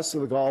duct. The rest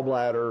of the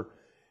gallbladder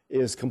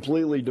is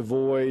completely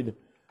devoid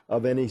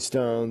of any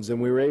stones,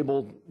 and we were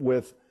able,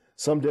 with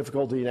some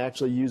difficulty in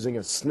actually using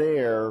a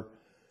snare,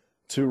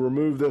 to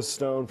remove this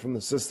stone from the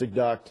cystic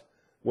duct,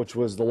 which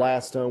was the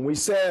last stone. We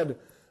said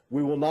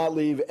we will not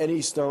leave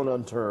any stone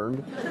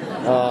unturned,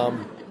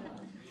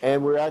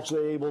 and we're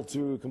actually able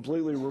to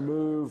completely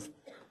remove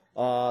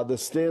the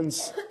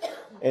stents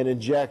and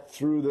inject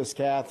through this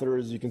catheter.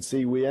 As you can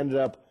see, we ended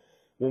up,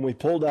 when we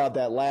pulled out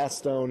that last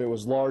stone, it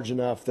was large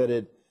enough that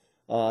it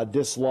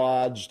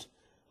dislodged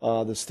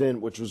the stent,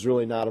 which was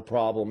really not a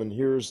problem. And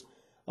here's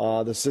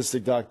the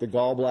cystic duct. The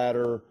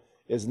gallbladder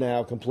is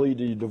now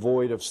completely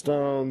devoid of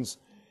stones,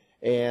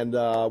 and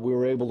we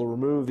were able to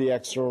remove the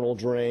external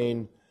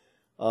drain.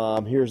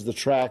 Here's the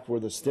tract where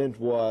the stent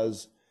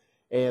was,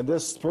 and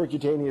this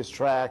percutaneous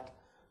tract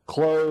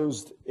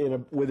closed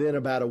within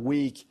about a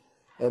week,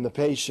 and the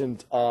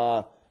patient,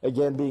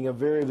 again, being a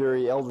very,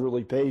 very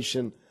elderly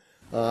patient,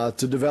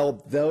 to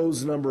develop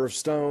those number of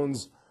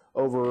stones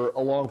over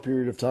a long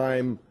period of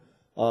time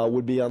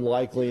would be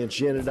unlikely, and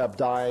she ended up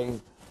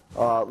dying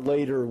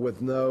later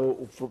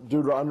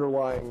due to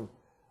underlying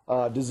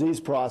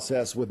disease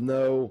process with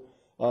no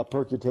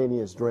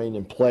percutaneous drain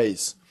in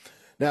place.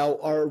 Now,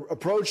 our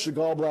approach to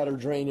gallbladder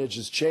drainage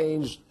has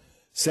changed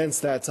since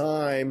that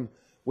time.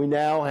 We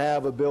now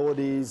have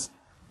abilities,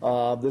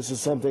 this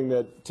is something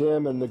that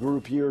Tim and the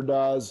group here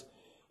does,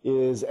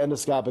 is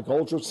endoscopic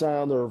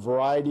ultrasound. There are a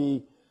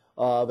variety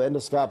of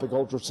endoscopic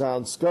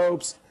ultrasound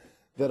scopes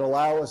that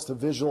allow us to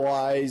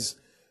visualize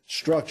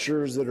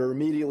structures that are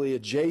immediately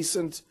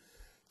adjacent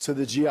to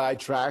the GI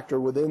tract or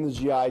within the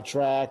GI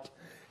tract,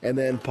 and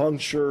then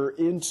puncture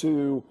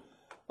into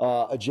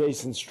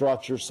adjacent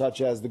structures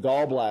such as the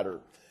gallbladder.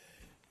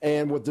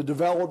 And with the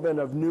development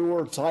of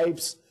newer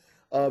types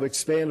of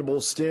expandable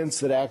stents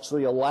that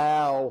actually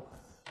allow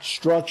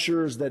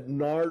structures that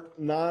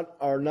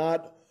are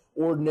not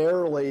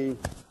ordinarily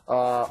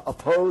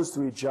opposed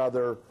to each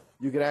other,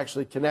 you can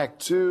actually connect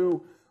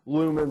two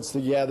lumens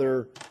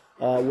together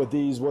with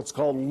these what's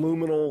called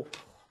luminal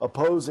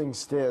opposing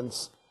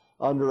stents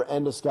under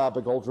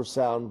endoscopic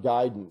ultrasound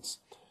guidance.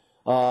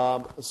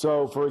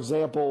 So, for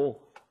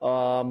example,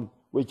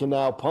 we can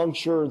now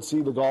puncture and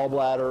see the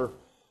gallbladder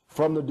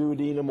from the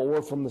duodenum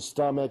or from the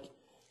stomach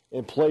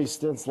and place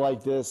stents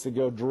like this to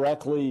go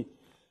directly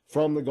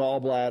from the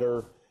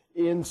gallbladder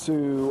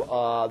into,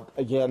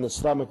 again, the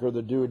stomach or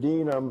the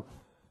duodenum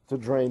to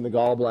drain the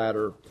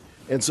gallbladder.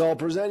 And so I'll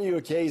present you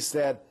a case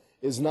that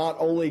is not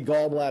only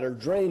gallbladder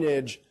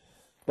drainage,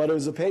 but it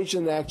was a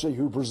patient actually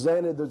who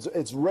presented.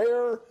 It's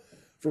rare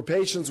for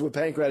patients with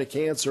pancreatic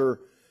cancer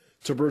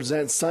to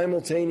present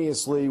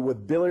simultaneously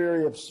with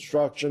biliary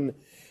obstruction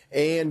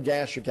and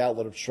gastric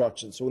outlet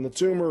obstruction. So when the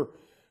tumor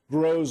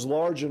grows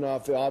large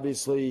enough,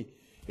 obviously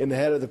in the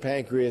head of the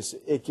pancreas,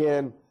 it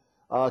can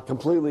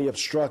completely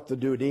obstruct the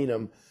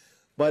duodenum.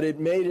 But it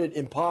made it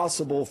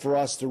impossible for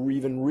us to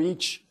even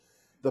reach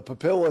the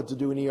papilla to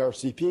do an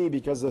ERCP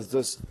because of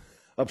this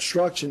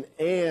obstruction,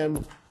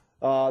 and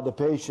the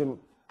patient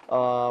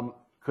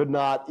could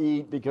not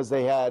eat because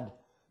they had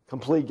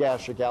complete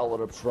gastric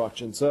outlet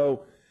obstruction.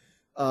 So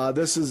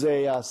this is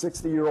a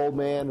 60-year-old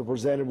man who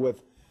presented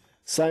with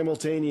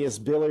simultaneous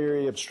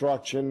biliary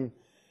obstruction,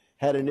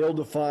 had an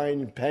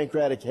ill-defined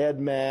pancreatic head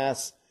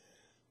mass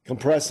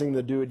compressing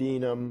the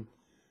duodenum,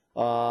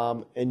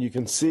 and you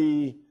can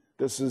see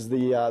this is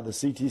the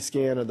CT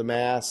scan of the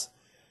mass.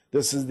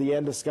 This is the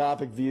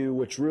endoscopic view,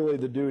 which really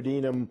the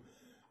duodenum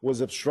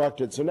was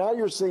obstructed. So now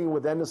you're seeing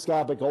with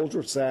endoscopic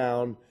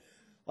ultrasound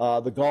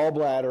the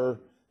gallbladder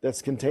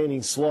that's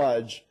containing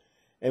sludge,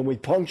 and we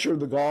punctured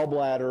the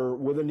gallbladder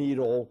with a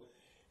needle,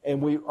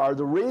 and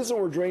the reason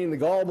we're draining the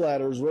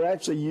gallbladder is we're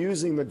actually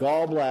using the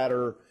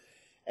gallbladder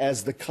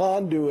as the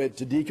conduit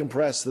to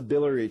decompress the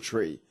biliary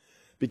tree.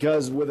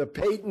 Because with a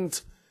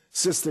patent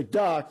cystic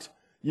duct,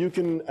 you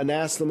can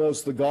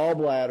anastomose the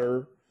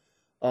gallbladder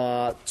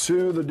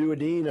to the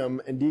duodenum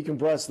and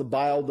decompress the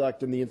bile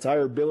duct and the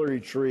entire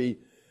biliary tree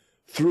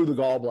through the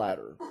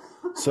gallbladder.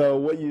 So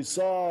what you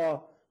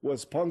saw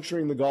was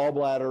puncturing the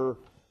gallbladder,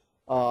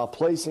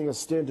 placing a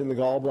stent in the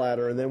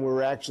gallbladder, and then we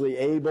were actually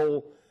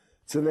able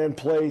to then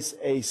place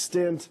a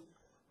stent.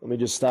 Let me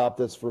just stop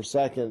this for a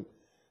second.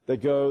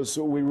 That goes,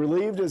 so we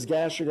relieved his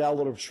gastric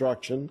outlet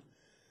obstruction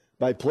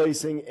by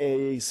placing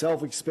a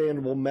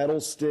self-expandable metal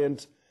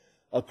stent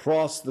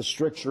across the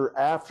stricture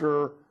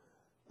after.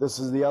 This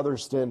is the other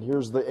stent.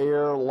 Here's the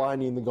air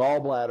lining the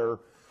gallbladder.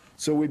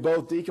 So we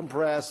both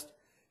decompressed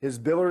his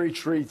biliary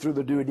tree through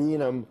the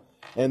duodenum,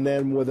 and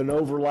then with an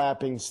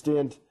overlapping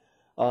stent,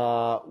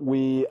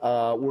 we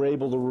were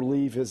able to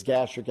relieve his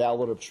gastric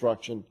outlet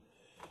obstruction.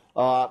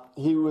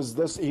 He was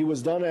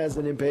done as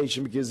an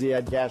inpatient because he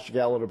had gastric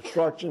outlet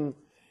obstruction.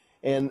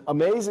 And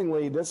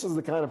amazingly, this is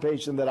the kind of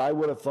patient that I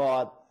would have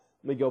thought,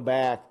 let me go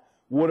back,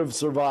 would have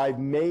survived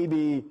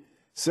maybe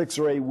 6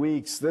 or 8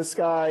 weeks. This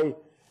guy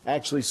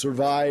actually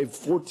survived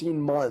 14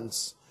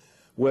 months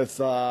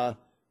with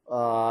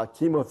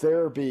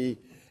chemotherapy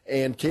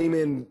and came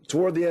in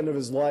toward the end of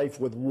his life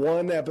with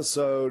 1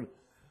 episode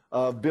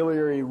of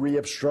biliary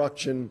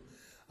reobstruction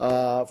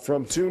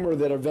from tumor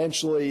that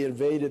eventually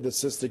invaded the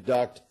cystic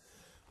duct,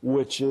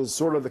 which is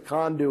sort of the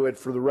conduit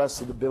for the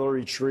rest of the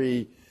biliary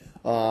tree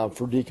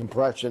for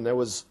decompression. That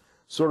was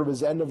sort of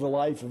his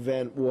end-of-the-life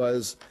event,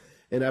 was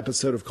an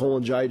episode of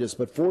cholangitis.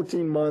 But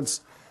 14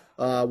 months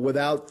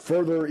without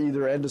further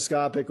either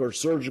endoscopic or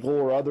surgical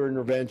or other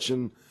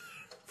intervention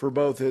for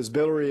both his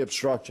biliary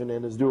obstruction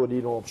and his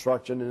duodenal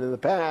obstruction. And in the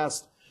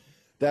past,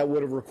 that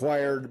would have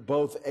required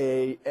both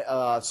a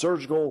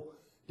surgical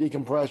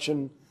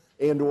decompression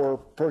and or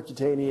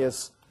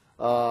percutaneous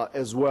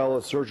as well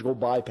as surgical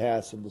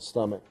bypass of the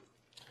stomach.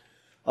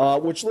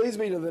 Which leads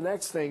me to the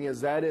next thing,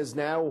 is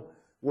now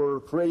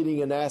we're creating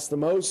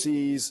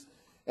anastomoses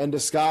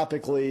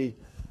endoscopically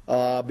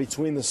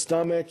between the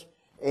stomach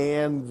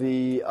and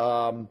the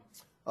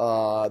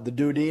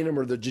duodenum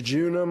or the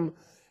jejunum,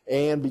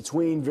 and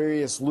between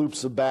various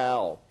loops of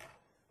bowel.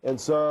 And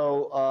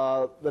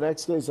so the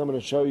next case I'm going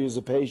to show you is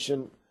a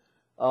patient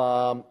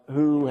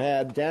who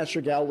had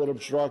gastric outlet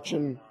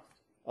obstruction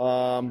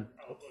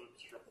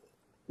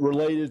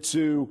related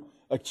to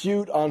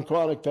acute on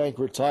chronic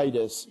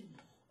pancreatitis.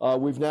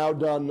 We've now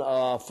done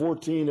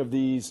 14 of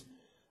these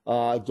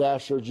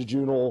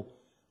gastrojejunal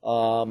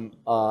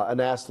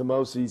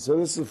anastomoses. So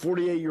this is a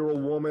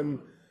 48-year-old woman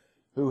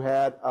who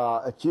had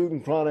acute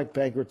and chronic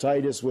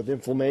pancreatitis with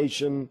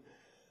inflammation,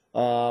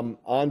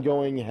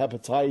 ongoing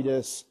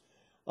hepatitis,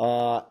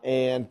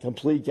 and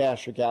complete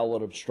gastric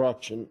outlet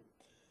obstruction.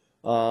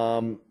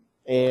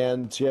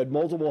 And she had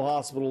multiple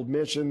hospital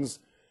admissions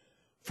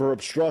for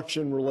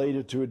obstruction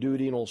related to a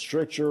duodenal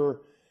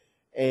stricture,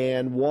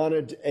 and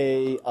wanted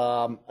a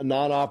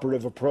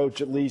non-operative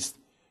approach, at least,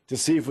 to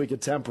see if we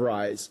could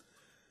temporize.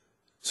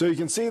 So you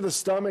can see the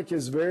stomach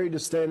is very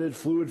distended,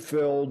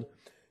 fluid-filled.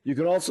 You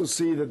can also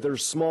see that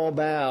there's small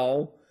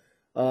bowel,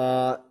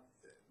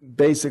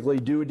 basically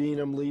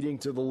duodenum leading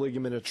to the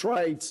ligament of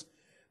Treitz,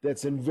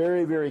 that's in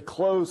very, very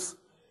close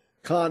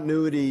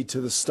continuity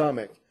to the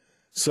stomach.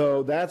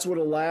 So that's what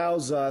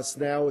allows us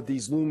now with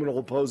these luminal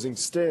opposing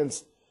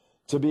stents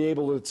to be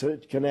able to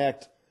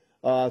connect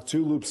 2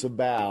 loops of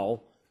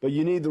bowel. But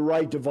you need the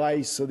right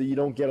device so that you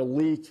don't get a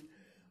leak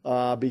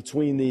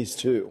between these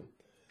two.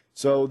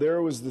 So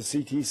there was the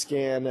CT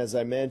scan, as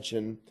I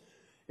mentioned.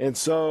 And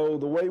so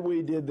the way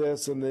we did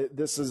this, and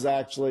this is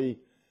actually,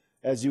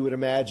 as you would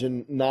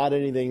imagine, not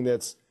anything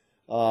that's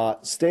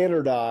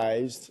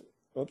standardized.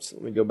 Oops,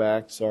 let me go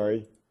back,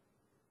 sorry.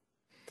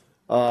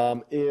 We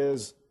were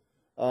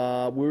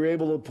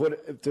able to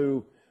put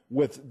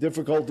with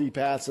difficulty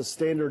pass a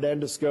standard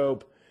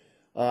endoscope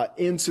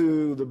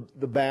into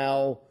the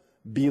bowel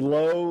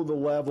below the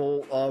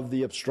level of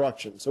the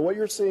obstruction. So what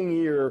you're seeing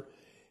here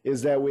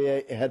is that we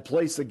had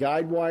placed a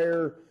guide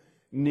wire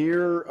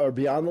near or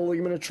beyond the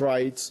ligament of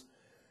Treitz.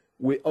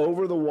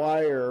 Over the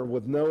wire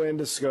with no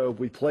endoscope,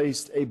 we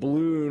placed a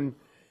balloon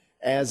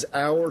as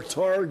our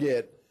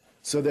target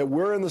so that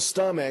we're in the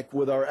stomach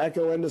with our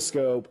echo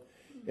endoscope,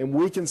 and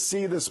we can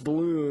see this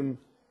balloon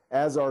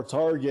as our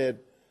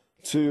target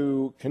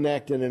to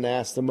connect and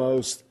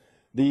anastomose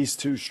these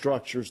 2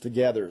 structures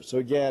together. So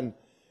again,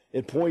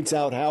 it points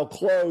out how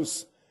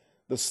close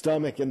the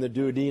stomach and the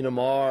duodenum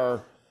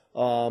are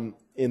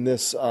in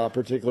this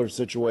particular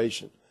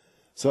situation.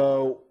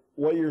 So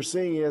what you're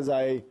seeing is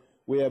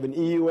we have an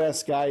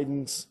EUS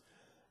guidance.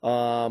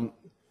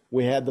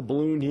 We had the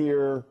balloon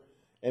here,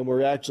 and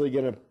we're actually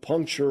going to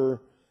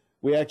puncture.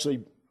 We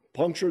actually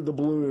punctured the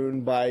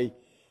balloon by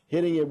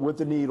hitting it with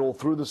the needle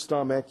through the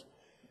stomach,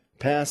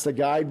 past the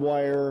guide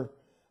wire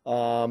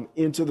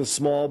into the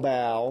small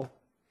bowel,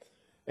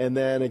 and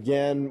then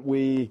again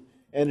we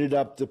ended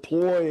up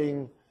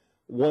deploying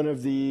one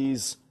of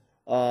these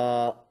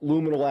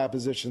luminal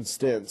apposition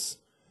stents.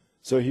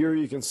 So here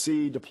you can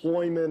see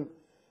deployment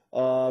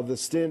of the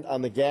stent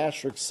on the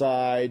gastric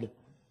side.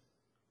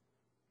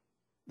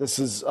 This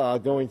is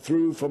going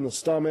through from the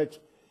stomach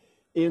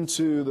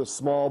into the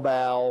small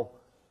bowel,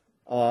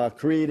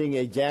 creating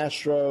a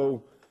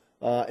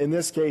in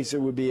this case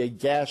it would be a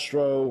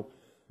gastroduodenal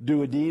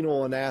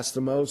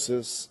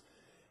anastomosis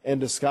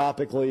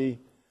endoscopically.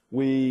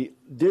 We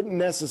didn't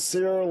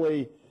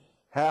necessarily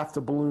have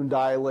to balloon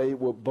dilate,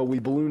 but we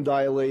balloon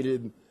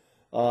dilated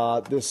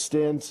this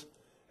stent,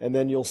 and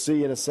then you'll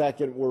see in a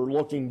second we're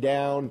looking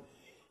down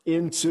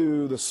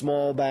into the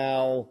small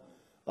bowel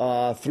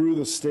through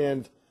the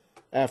stent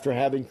after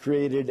having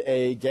created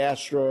a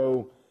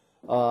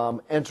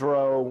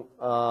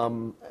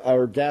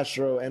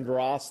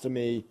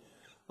gastroenterostomy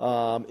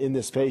in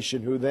this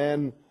patient, who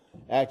then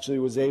actually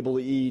was able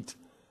to eat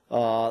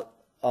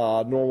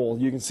normal.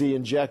 You can see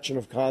injection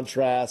of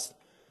contrast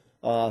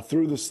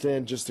through the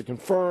stent just to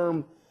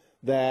confirm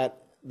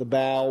that the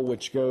bowel,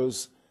 which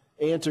goes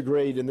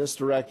antegrade in this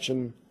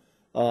direction,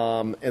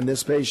 and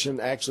this patient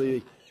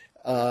actually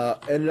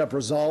ended up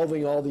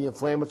resolving all the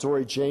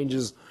inflammatory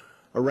changes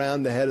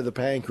around the head of the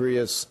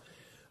pancreas.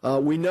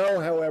 We know,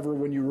 however,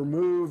 when you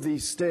remove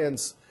these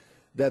stents,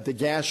 that the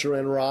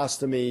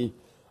gastroenterostomy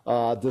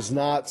does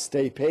not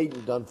stay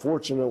patent.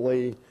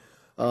 Unfortunately,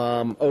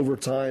 over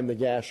time, the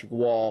gastric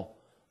wall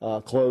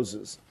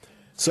closes.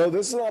 So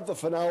this is not the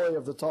finale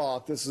of the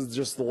talk. This is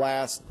just the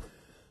last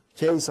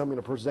case I'm going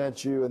to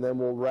present you, and then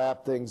we'll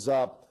wrap things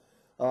up.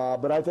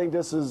 But I think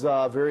this is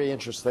very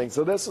interesting.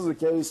 So this is a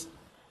case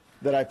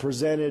that I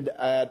presented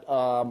at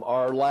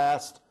our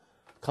last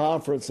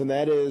conference, and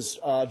that is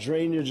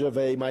drainage of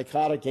a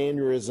mycotic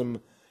aneurysm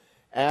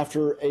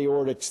after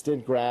aortic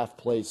stent graft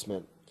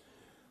placement.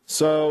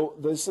 So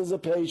this is a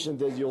patient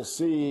that you'll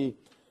see,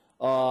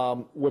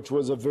 which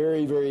was a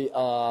very, very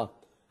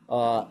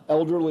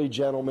elderly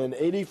gentleman,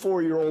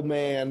 84-year-old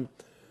man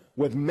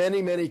with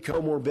many, many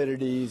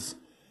comorbidities,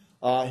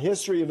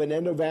 history of an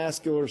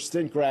endovascular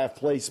stent graft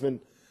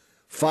placement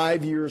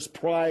 5 years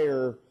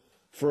prior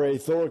for a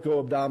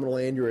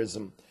thoracoabdominal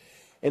aneurysm.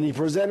 And he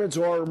presented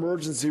to our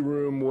emergency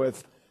room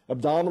with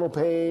abdominal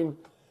pain,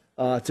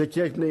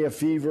 tachypnea,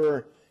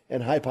 fever,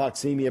 and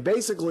hypoxemia,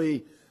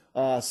 basically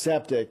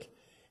septic.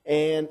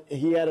 And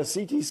he had a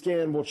CT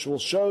scan which will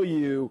show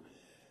you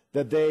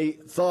that they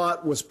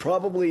thought was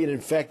probably an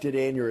infected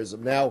aneurysm.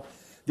 Now,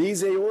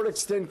 these aortic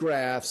stent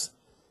grafts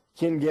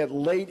can get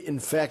late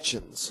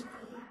infections.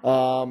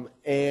 I'll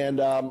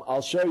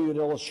show you an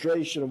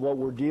illustration of what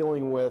we're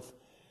dealing with.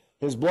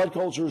 His blood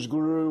cultures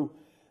grew,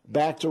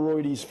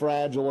 Bacteroides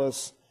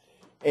fragilis,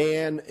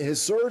 and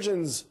his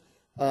surgeons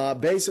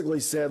basically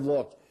said,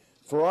 look,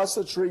 for us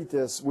to treat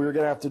this, we're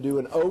going to have to do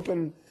an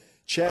open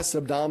chest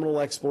abdominal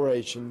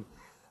exploration,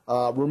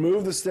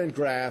 remove the stent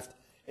graft,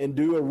 and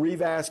do a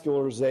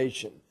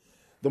revascularization.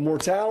 The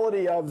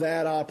mortality of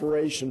that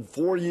operation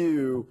for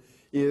you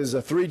is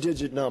a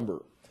 3-digit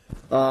number.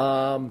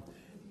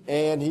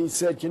 And he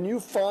said, can you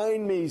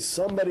find me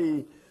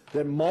somebody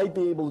that might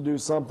be able to do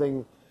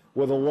something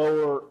with a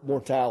lower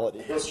mortality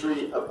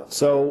history?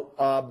 So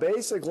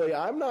basically,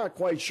 I'm not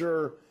quite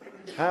sure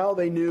how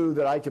they knew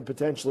that I could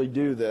potentially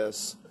do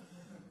this.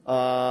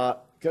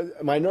 Because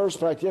my nurse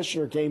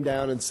practitioner came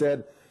down and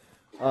said,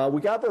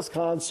 we got this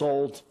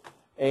consult,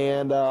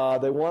 and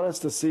they want us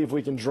to see if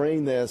we can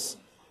drain this.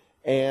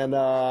 And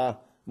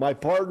my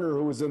partner,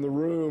 who was in the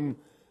room,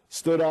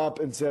 stood up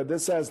and said,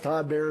 this has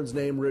Todd Barron's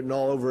name written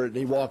all over it, and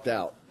he walked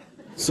out.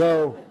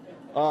 So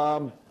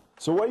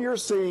what you're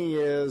seeing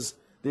is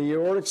the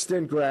aortic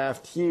stent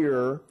graft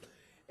here,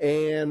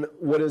 and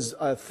what is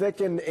a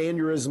thickened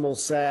aneurysmal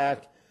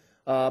sac,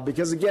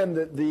 because again,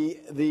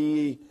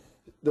 the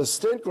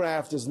stent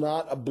graft does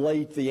not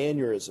ablate the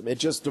aneurysm. It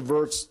just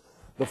diverts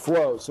the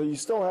flow. So you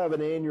still have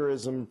an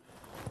aneurysm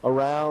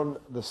around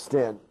the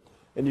stent.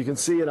 And you can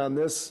see it on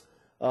this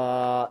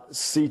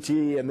CT,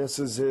 and this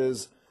is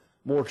his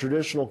more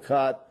traditional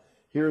cut.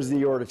 Here's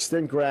the aortic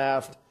stent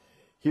graft.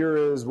 Here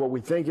is what we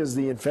think is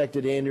the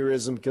infected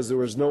aneurysm, because there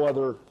was no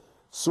other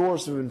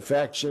source of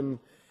infection.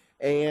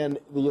 And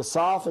the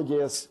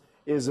esophagus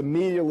is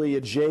immediately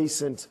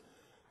adjacent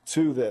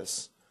to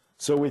this.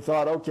 So we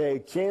thought, okay,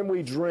 can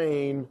we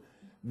drain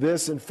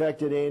this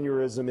infected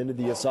aneurysm into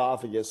the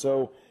esophagus?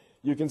 So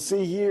you can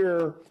see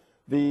here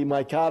the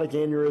mycotic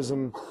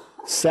aneurysm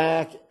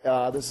sac.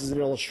 This is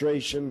an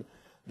illustration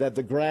that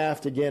the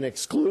graft, again,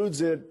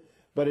 excludes it,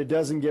 but it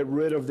doesn't get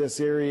rid of this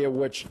area,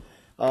 which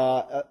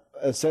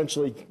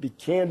essentially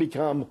can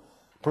become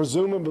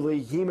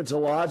presumably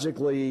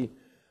hematologically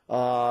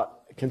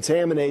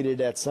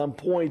contaminated at some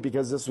point,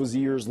 because this was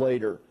years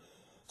later.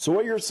 So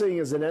what you're seeing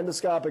is an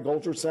endoscopic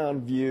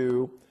ultrasound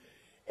view,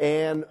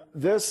 and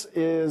this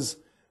is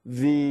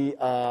the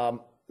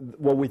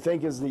what we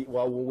think is the,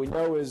 well, what we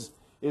know is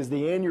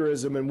the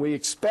aneurysm, and we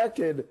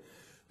expected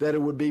that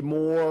it would be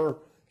more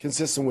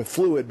consistent with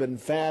fluid, but in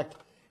fact,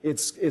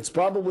 it's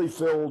probably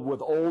filled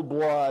with old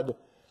blood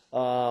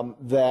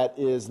that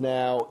is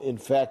now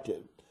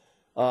infected.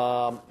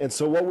 And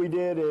so what we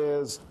did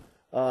is,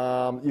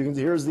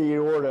 here's the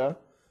aorta.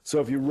 So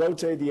if you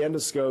rotate the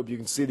endoscope, you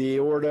can see the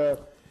aorta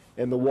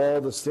and the wall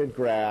of the stent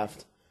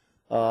graft.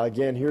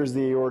 Again, here's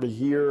the aorta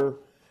here.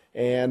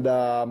 And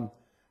I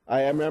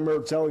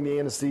remember telling the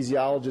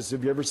anesthesiologist,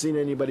 have you ever seen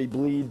anybody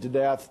bleed to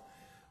death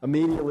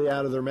immediately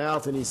out of their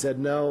mouth? And he said,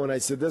 no. And I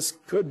said, this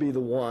could be the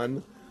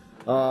one.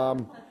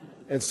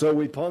 And so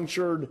we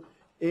punctured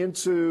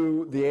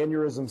into the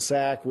aneurysm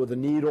sac with a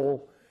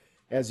needle.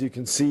 As you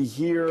can see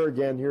here,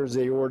 again, here's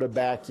the aorta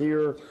back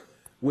here.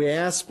 We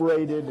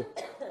aspirated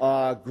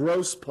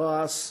gross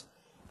pus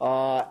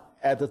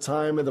at the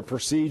time of the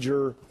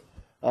procedure.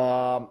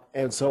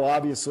 And so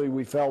obviously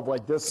we felt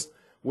like this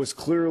was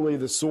clearly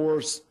the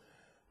source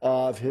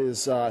of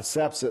his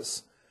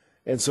sepsis.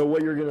 And so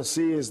what you're going to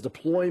see is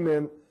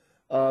deployment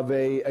of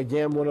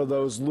again, one of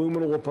those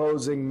luminal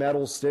opposing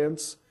metal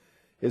stents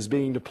is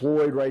being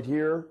deployed right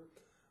here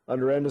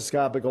under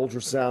endoscopic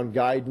ultrasound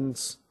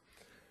guidance.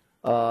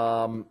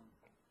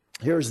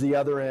 Here's the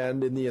other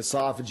end in the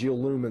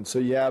esophageal lumen. So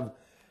you have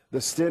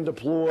the stent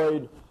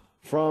deployed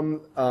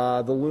from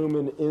the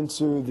lumen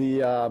into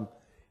the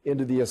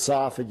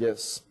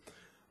esophagus.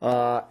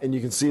 And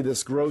you can see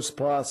this gross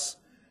pus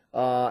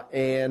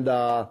and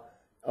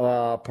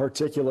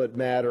particulate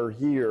matter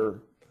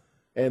here.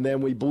 And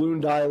then we balloon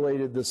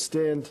dilated the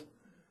stent,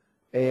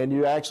 and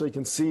you actually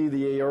can see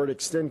the aortic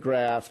stent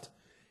graft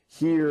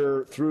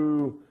here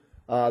through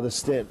the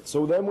stent.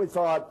 So then we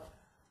thought,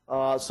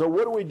 so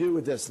what do we do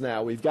with this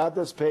now? We've got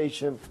this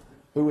patient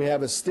who we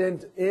have a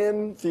stent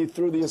in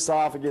through the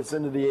esophagus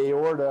into the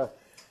aorta.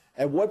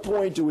 At what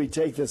point do we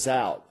take this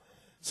out?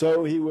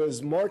 So he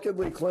was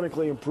markedly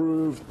clinically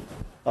improved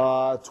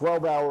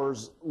 12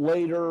 hours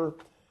later.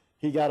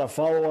 He got a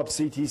follow-up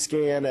CT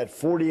scan at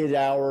 48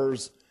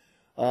 hours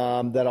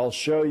that I'll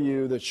show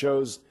you that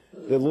shows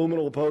the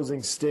luminal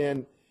opposing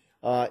stent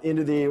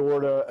into the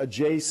aorta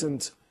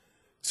adjacent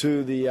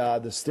to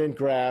the stent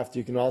graft.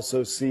 You can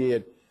also see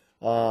it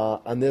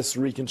on this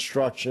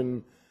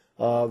reconstruction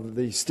of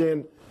the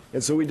stent.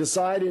 And so we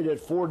decided at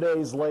 4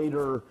 days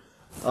later,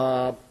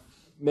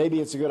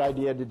 maybe it's a good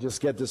idea to just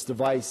get this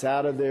device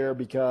out of there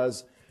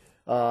because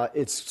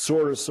it's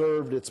sort of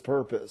served its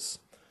purpose.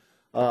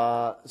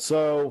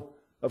 So,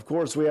 of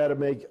course, we had to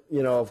make,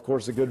 of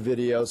course, a good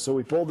video. So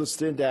we pulled the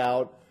stent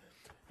out.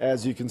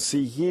 As you can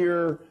see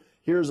here,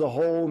 here's a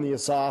hole in the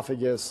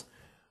esophagus,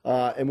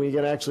 and we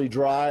can actually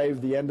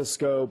drive the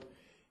endoscope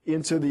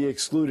into the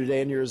excluded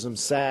aneurysm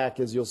sac,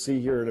 as you'll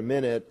see here in a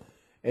minute.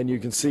 And you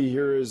can see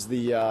here is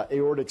the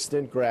aortic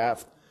stent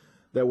graft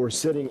that we're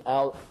sitting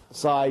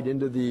outside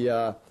into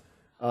the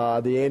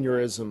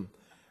aneurysm.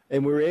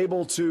 And we were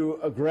able to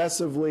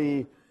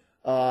aggressively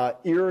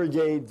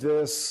irrigate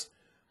this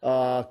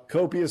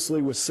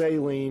copiously with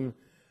saline.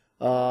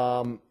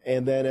 And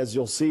then, as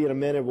you'll see in a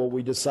minute, what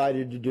we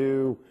decided to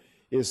do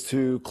is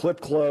to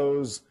clip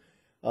close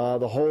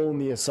the hole in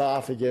the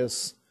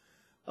esophagus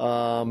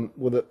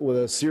with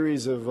a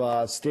series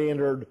of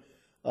standard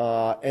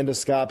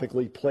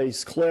endoscopically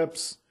placed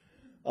clips.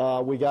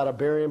 We got a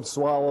barium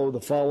swallow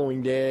the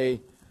following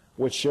day,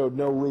 which showed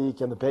no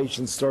leak, and the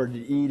patient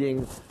started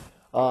eating.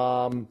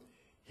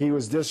 He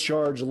was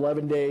discharged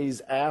 11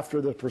 days after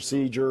the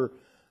procedure.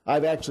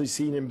 I've actually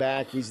seen him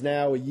back. He's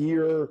now a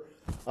year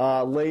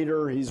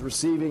later. He's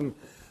receiving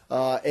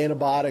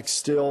antibiotics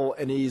still,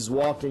 and he's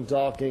walking,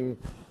 talking,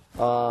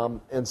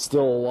 and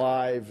still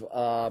alive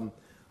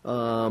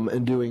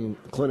and doing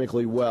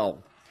clinically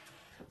well.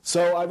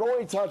 So I've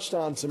only touched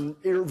on some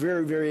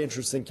very, very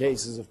interesting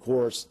cases, of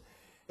course.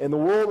 In the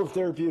world of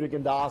therapeutic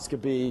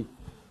endoscopy,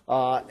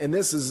 and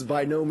this is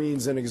by no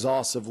means an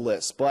exhaustive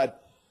list,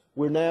 but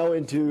we're now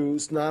into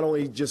not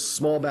only just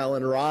small bowel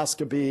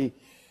enteroscopy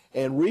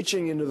and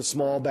reaching into the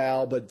small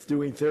bowel, but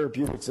doing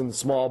therapeutics in the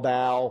small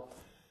bowel.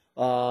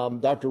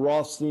 Dr.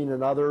 Rothstein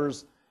and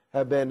others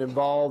have been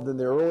involved in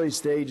the early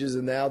stages,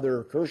 and now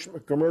they're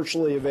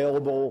commercially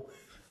available,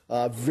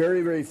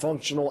 very, very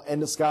functional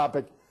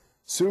endoscopic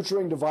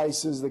suturing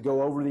devices that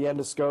go over the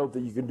endoscope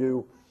that you can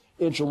do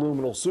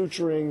intraluminal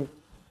suturing,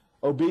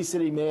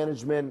 obesity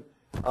management.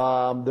 There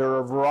are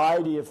a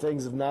variety of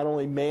things of not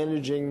only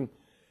managing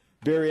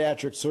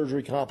bariatric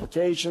surgery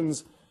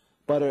complications,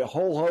 but a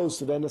whole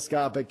host of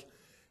endoscopic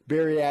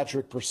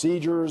bariatric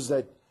procedures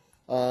that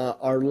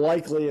are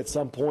likely at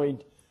some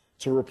point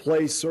to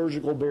replace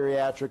surgical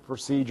bariatric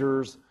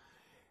procedures.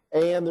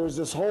 And there's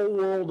this whole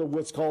world of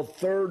what's called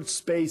third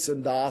space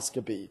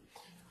endoscopy,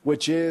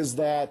 which is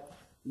that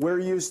we're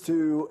used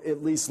to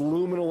at least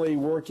luminally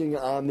working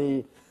on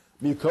the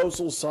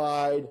mucosal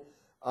side.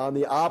 On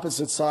the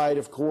opposite side,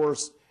 of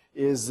course,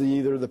 is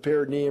either the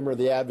peritoneum or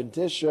the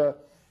adventitia,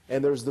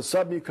 and there's the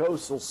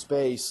submucosal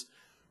space,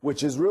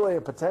 which is really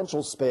a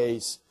potential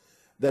space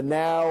that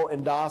now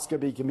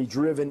endoscopy can be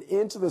driven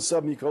into the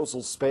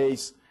submucosal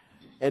space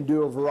and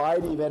do a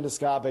variety of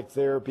endoscopic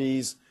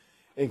therapies,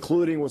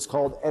 including what's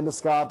called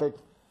endoscopic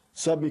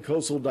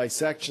submucosal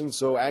dissection,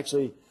 so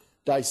actually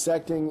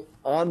dissecting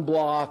en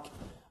bloc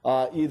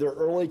either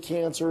early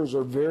cancers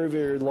or very,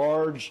 very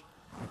large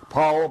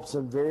polyps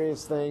and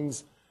various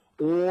things,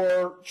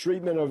 or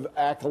treatment of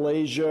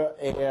achalasia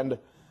and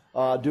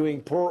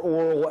doing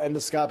per-oral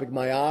endoscopic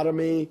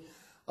myotomy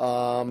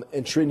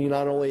and treating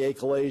not only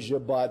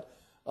achalasia but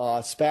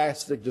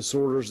spastic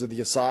disorders of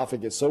the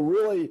esophagus. So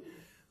really,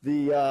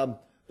 the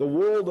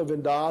world of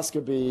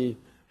endoscopy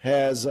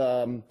has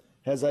I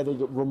think,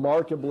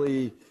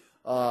 remarkably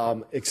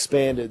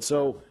expanded.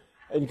 So,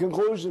 in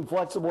conclusion,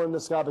 flexible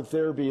endoscopic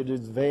therapy has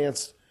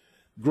advanced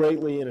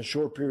greatly in a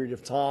short period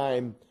of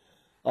time.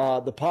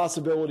 The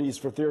possibilities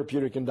for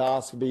therapeutic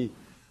endoscopy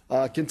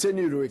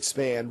continue to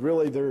expand.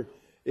 Really,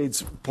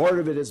 it's part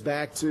of it is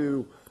back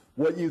to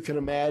what you can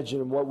imagine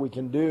and what we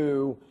can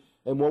do,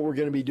 and what we're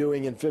going to be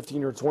doing in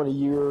 15 or 20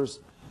 years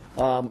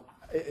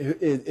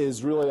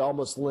is really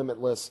almost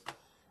limitless.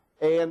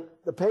 And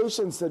the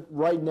patients that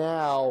right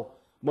now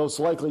most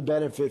likely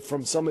benefit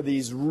from some of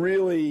these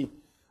really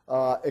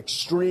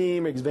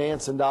extreme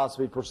advanced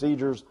endoscopy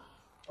procedures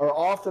are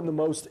often the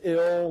most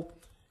ill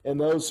and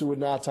those who would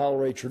not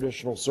tolerate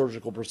traditional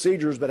surgical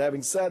procedures. But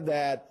having said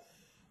that,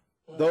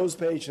 those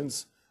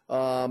patients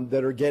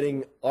that are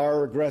getting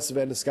our aggressive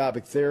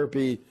endoscopic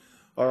therapy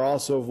are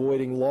also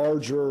avoiding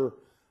larger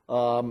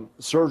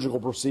surgical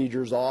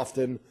procedures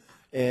often,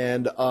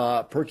 and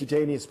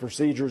percutaneous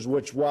procedures,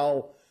 which,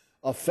 while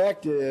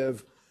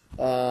effective,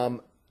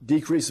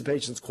 decrease the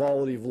patient's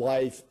quality of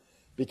life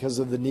because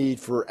of the need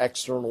for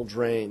external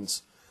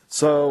drains.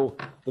 So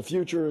the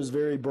future is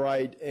very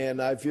bright, and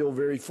I feel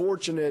very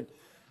fortunate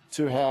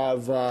to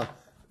have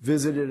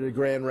visited a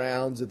Grand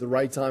Rounds at the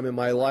right time in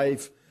my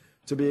life,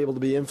 to be able to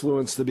be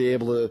influenced, to be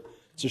able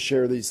to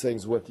share these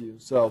things with you.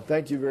 So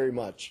thank you very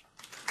much.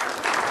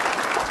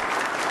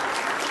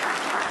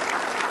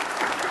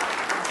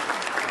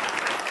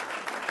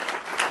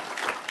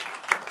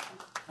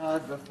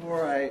 Todd,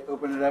 before I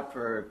open it up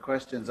for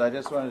questions, I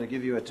just wanted to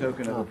give you a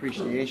token of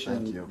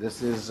appreciation. Thank you.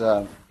 This is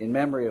in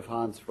memory of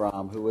Hans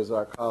Fromm, who was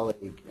our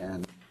colleague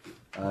and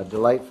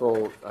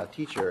delightful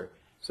teacher.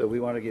 So we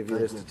want to give you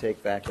this to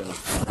take back and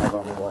have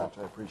on the wall.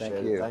 I appreciate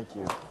Thank it. you. Thank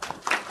you.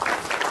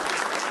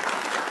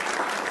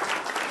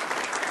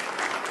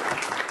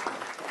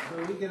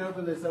 So we can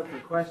open this up for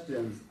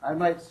questions. I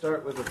might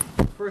start with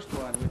the first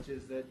one, which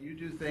is that you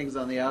do things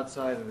on the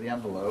outside of the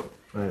envelope.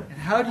 Right. And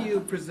how do you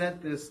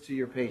present this to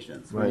your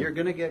patients? When Right. you're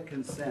going to get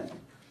consent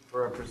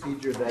for a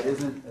procedure that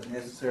isn't a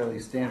necessarily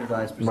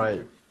standardized procedure,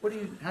 Right. what do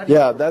you? How do you?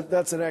 Yeah,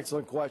 that's an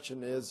excellent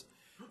question.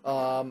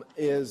 Well,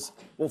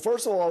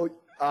 first of all,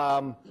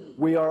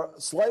 we are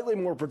slightly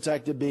more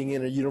protected being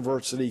in a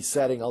university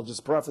setting. I'll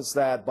just preface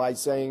that by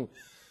saying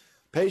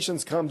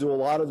patients come to a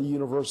lot of the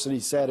university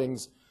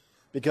settings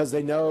because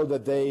they know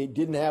that they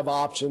didn't have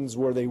options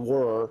where they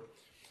were.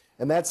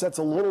 And that sets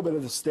a little bit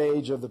of the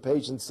stage of the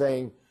patient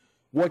saying,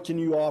 what can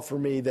you offer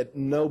me that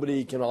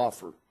nobody can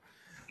offer?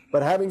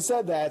 But having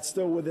said that,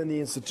 still within the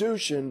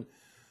institution,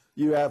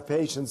 you have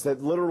patients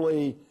that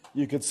literally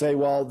you could say,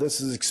 well,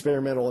 this is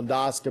experimental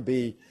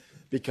endoscopy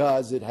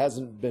because it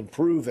hasn't been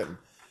proven.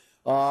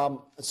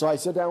 So I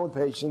sit down with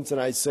patients and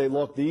I say,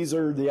 look, these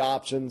are the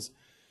options.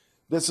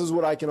 This is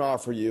what I can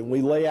offer you. And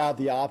we lay out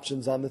the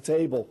options on the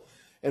table.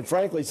 And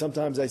frankly,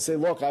 sometimes I say,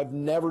 look, I've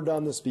never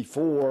done this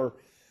before,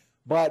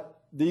 but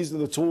these are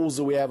the tools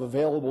that we have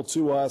available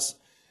to us.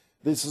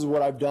 This is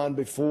what I've done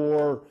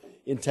before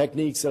in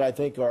techniques that I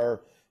think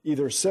are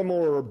either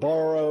similar or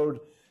borrowed,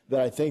 that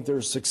I think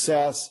there's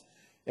success.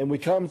 And we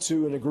come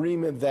to an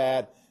agreement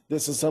that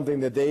this is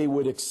something that they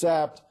would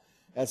accept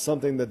as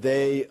something that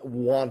they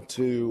want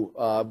to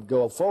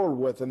go forward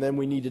with. And then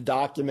we need to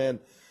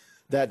document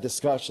that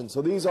discussion.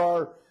 So these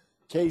are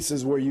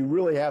cases where you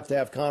really have to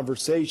have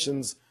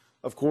conversations,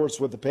 of course,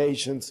 with the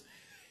patients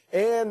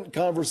and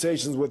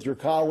conversations with your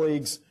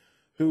colleagues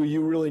who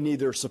you really need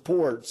their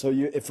support. So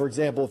if, for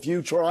example, if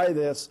you try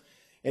this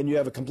and you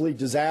have a complete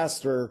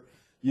disaster,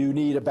 you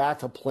need a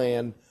backup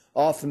plan.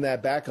 Often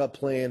that backup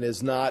plan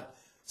is not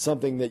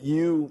something that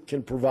you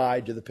can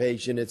provide to the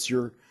patient, it's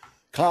your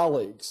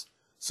colleagues.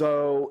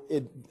 So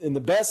in the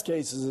best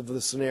cases of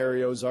the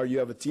scenarios are you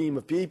have a team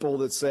of people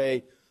that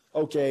say,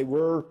 okay,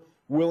 we're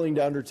willing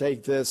to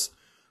undertake this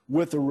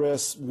with the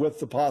risk, with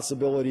the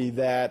possibility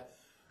that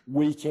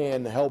we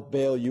can help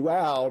bail you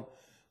out.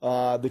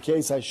 The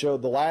case I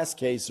showed, the last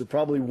case, there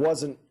probably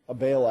wasn't a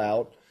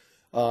bailout.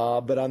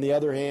 But on the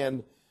other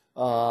hand,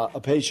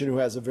 a patient who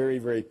has a very,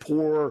 very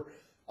poor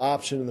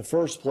option in the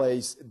first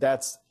place,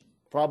 that's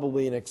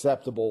probably an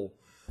acceptable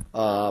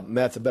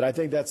method. But I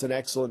think that's an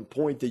excellent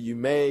point that you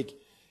make,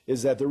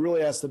 is that there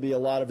really has to be a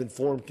lot of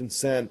informed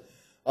consent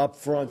up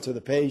front to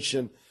the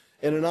patient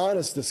and an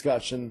honest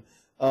discussion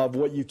of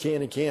what you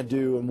can and can't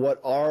do and what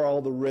are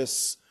all the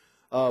risks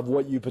of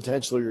what you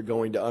potentially are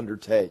going to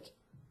undertake.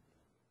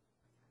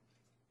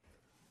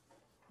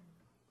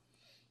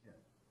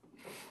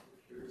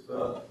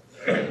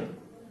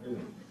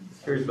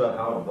 Curious about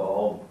how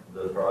involved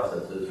the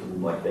process is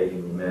from like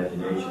taking the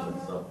imagination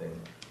of something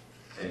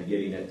and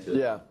getting it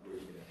to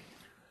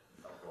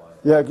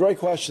Yeah, great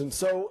question.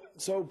 So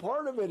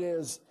part of it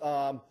is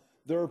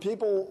there are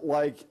people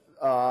like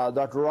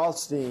Dr.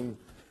 Rothstein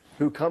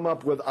who come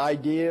up with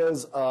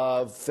ideas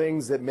of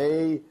things that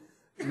may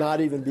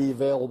not even be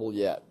available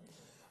yet.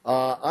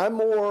 I'm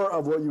more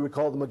of what you would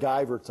call the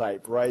MacGyver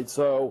type, right?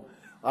 So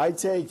I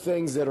take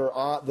things that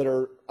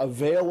are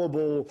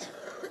available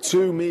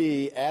to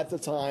me at the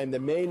time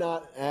that may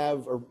not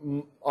have or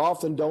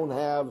often don't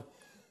have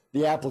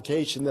the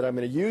application that I'm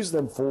going to use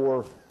them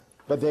for,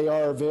 but they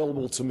are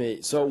available to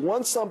me. So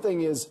once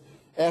something is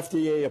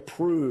FDA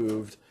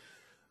approved,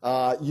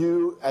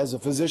 you as a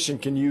physician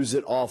can use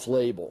it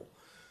off-label.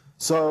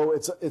 So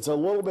it's a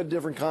little bit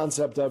different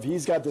concept of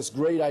he's got this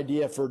great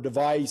idea for a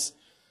device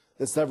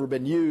that's never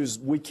been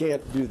used. We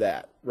can't do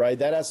that, right?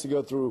 That has to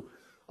go through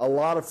a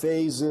lot of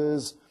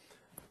phases,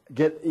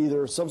 get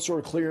either some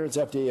sort of clearance,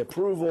 FDA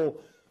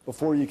approval,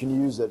 before you can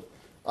use it.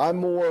 I'm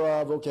more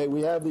of, okay,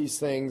 we have these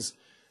things,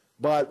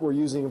 but we're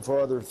using them for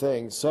other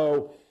things.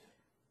 So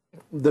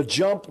the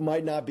jump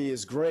might not be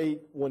as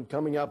great when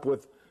coming up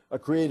with a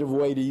creative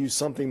way to use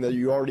something that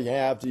you already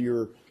have to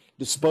your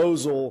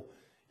disposal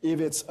if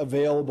it's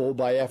available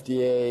by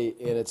FDA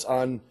and it's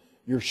on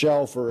your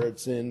shelf or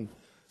it's in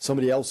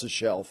somebody else's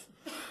shelf.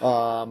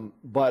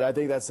 But I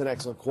think that's an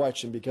excellent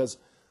question because,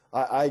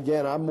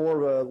 again, I'm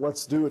more of a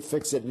let's do it,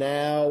 fix it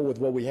now with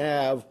what we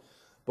have,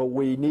 but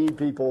we need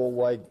people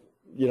like,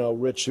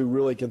 Rich, who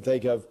really can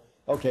think of,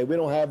 okay, we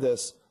don't have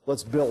this,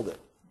 let's build it.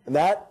 And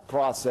that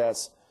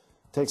process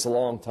takes a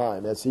long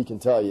time, as he can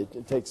tell you.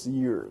 It takes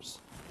years.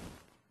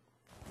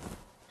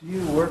 Do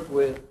you work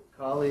with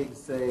colleagues,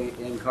 say,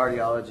 in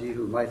cardiology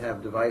who might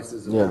have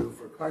devices approved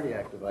for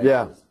cardiac devices?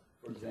 Yeah.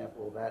 For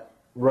example, that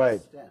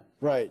Right. stent.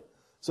 Right.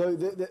 So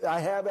I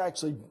have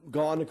actually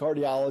gone to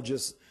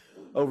cardiologists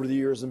over the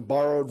years and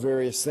borrowed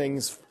various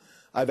things.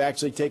 I've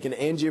actually taken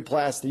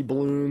angioplasty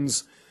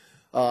balloons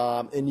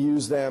and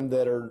used them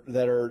that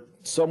are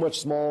so much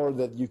smaller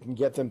that you can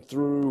get them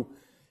through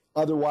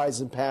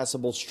otherwise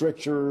impassable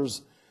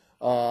strictures.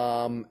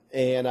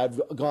 And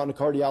I've gone to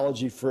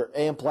cardiology for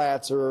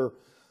amplats or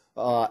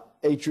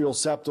atrial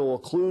septal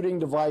occluding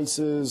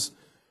devices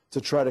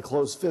to try to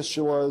close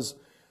fistulas.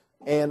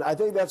 And I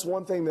think that's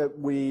one thing that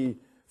we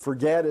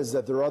forget is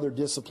that there are other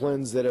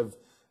disciplines that have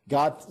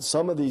got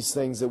some of these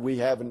things that we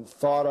haven't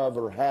thought of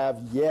or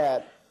have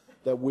yet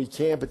that we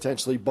can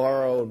potentially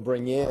borrow and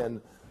bring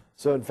in.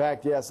 So in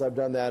fact, yes, I've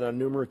done that on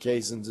numerous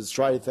occasions, is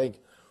try to think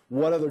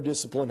what other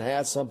discipline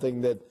has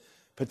something that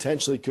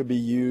potentially could be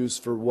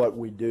used for what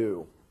we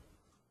do.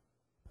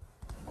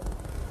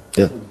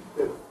 Yeah.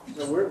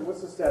 So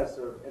what's the status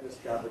of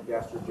endoscopic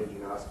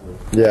gastrointestinal?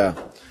 Yeah.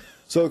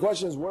 So the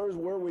question is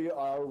where we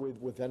are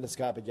with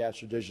endoscopic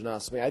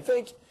gastrointestinal. I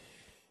think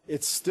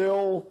it's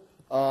still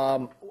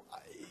I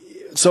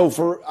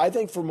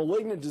think for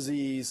malignant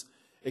disease,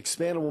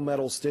 expandable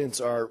metal stents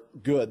are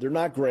good. They're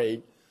not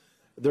great.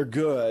 They're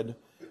good.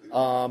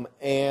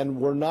 And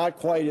we're not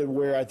quite at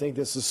where I think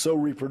this is so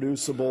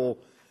reproducible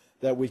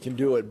that we can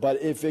do it.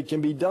 But if it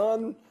can be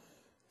done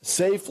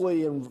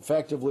safely and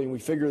effectively, and we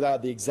figure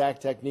out the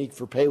exact technique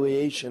for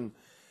palliation,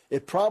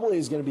 it probably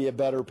is going to be a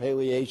better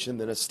palliation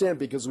than a stent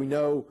because we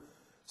know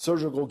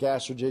surgical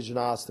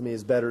gastrojejunostomy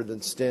is better than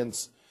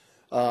stents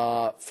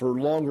for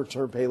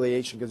longer-term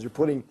palliation because you're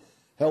putting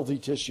healthy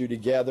tissue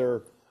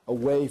together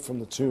away from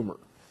the tumor.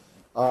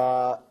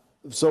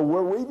 So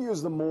where we've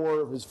used them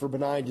more is for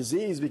benign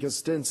disease because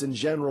stents in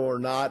general are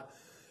not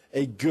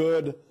a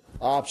good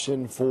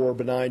option for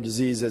benign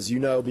disease, as you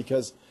know,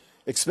 because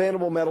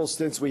expandable metal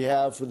stents we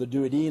have for the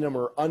duodenum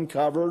are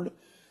uncovered.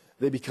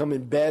 They become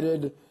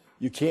embedded.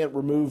 You can't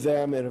remove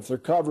them, and if they're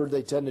covered,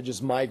 they tend to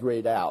just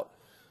migrate out.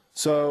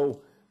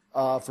 So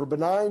for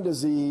benign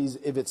disease,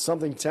 if it's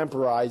something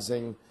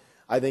temporizing,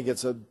 I think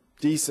it's a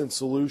decent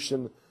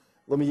solution.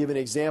 Let me give you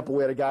an example.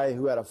 We had a guy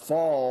who had a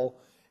fall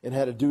and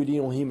had a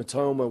duodenal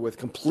hematoma with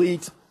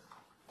complete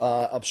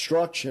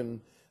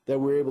obstruction that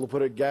we were able to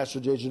put a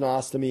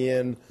gastrojejunostomy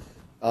in.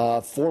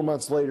 4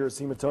 months later, his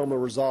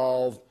hematoma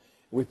resolved.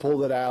 We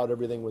pulled it out.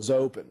 Everything was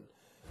open.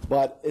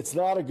 But it's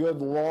not a good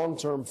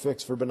long-term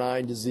fix for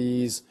benign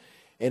disease,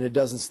 and it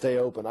doesn't stay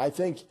open. I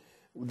think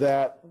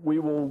that we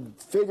will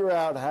figure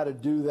out how to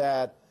do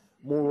that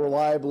more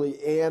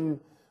reliably and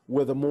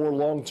with a more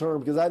long-term,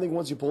 because I think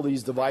once you pull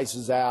these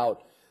devices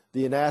out,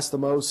 the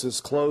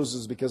anastomosis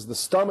closes because the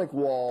stomach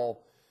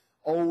wall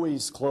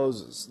always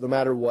closes no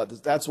matter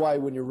what. That's why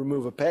when you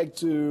remove a PEG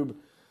tube,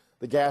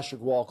 the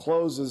gastric wall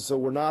closes, so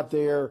we're not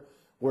there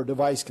where a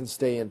device can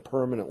stay in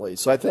permanently.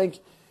 So I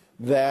think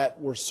that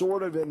we're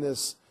sort of in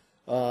this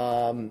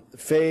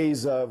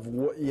phase of,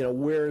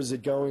 where is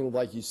it going,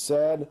 like you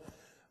said.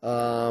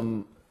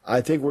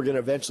 I think we're going to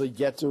eventually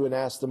get to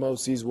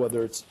anastomoses,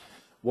 whether it's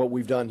what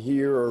we've done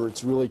here or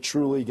it's really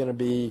truly going to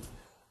be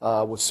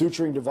with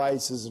suturing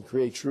devices and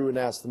create true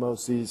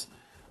anastomoses.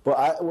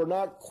 But we're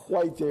not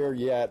quite there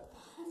yet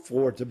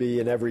for it to be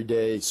an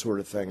everyday sort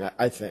of thing,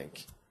 I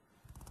think.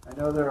 I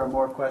know there are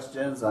more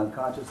questions. I'm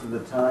conscious of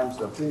the time,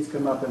 so please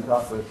come up and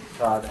talk with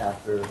Todd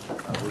after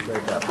we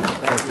break up.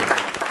 Thank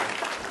you.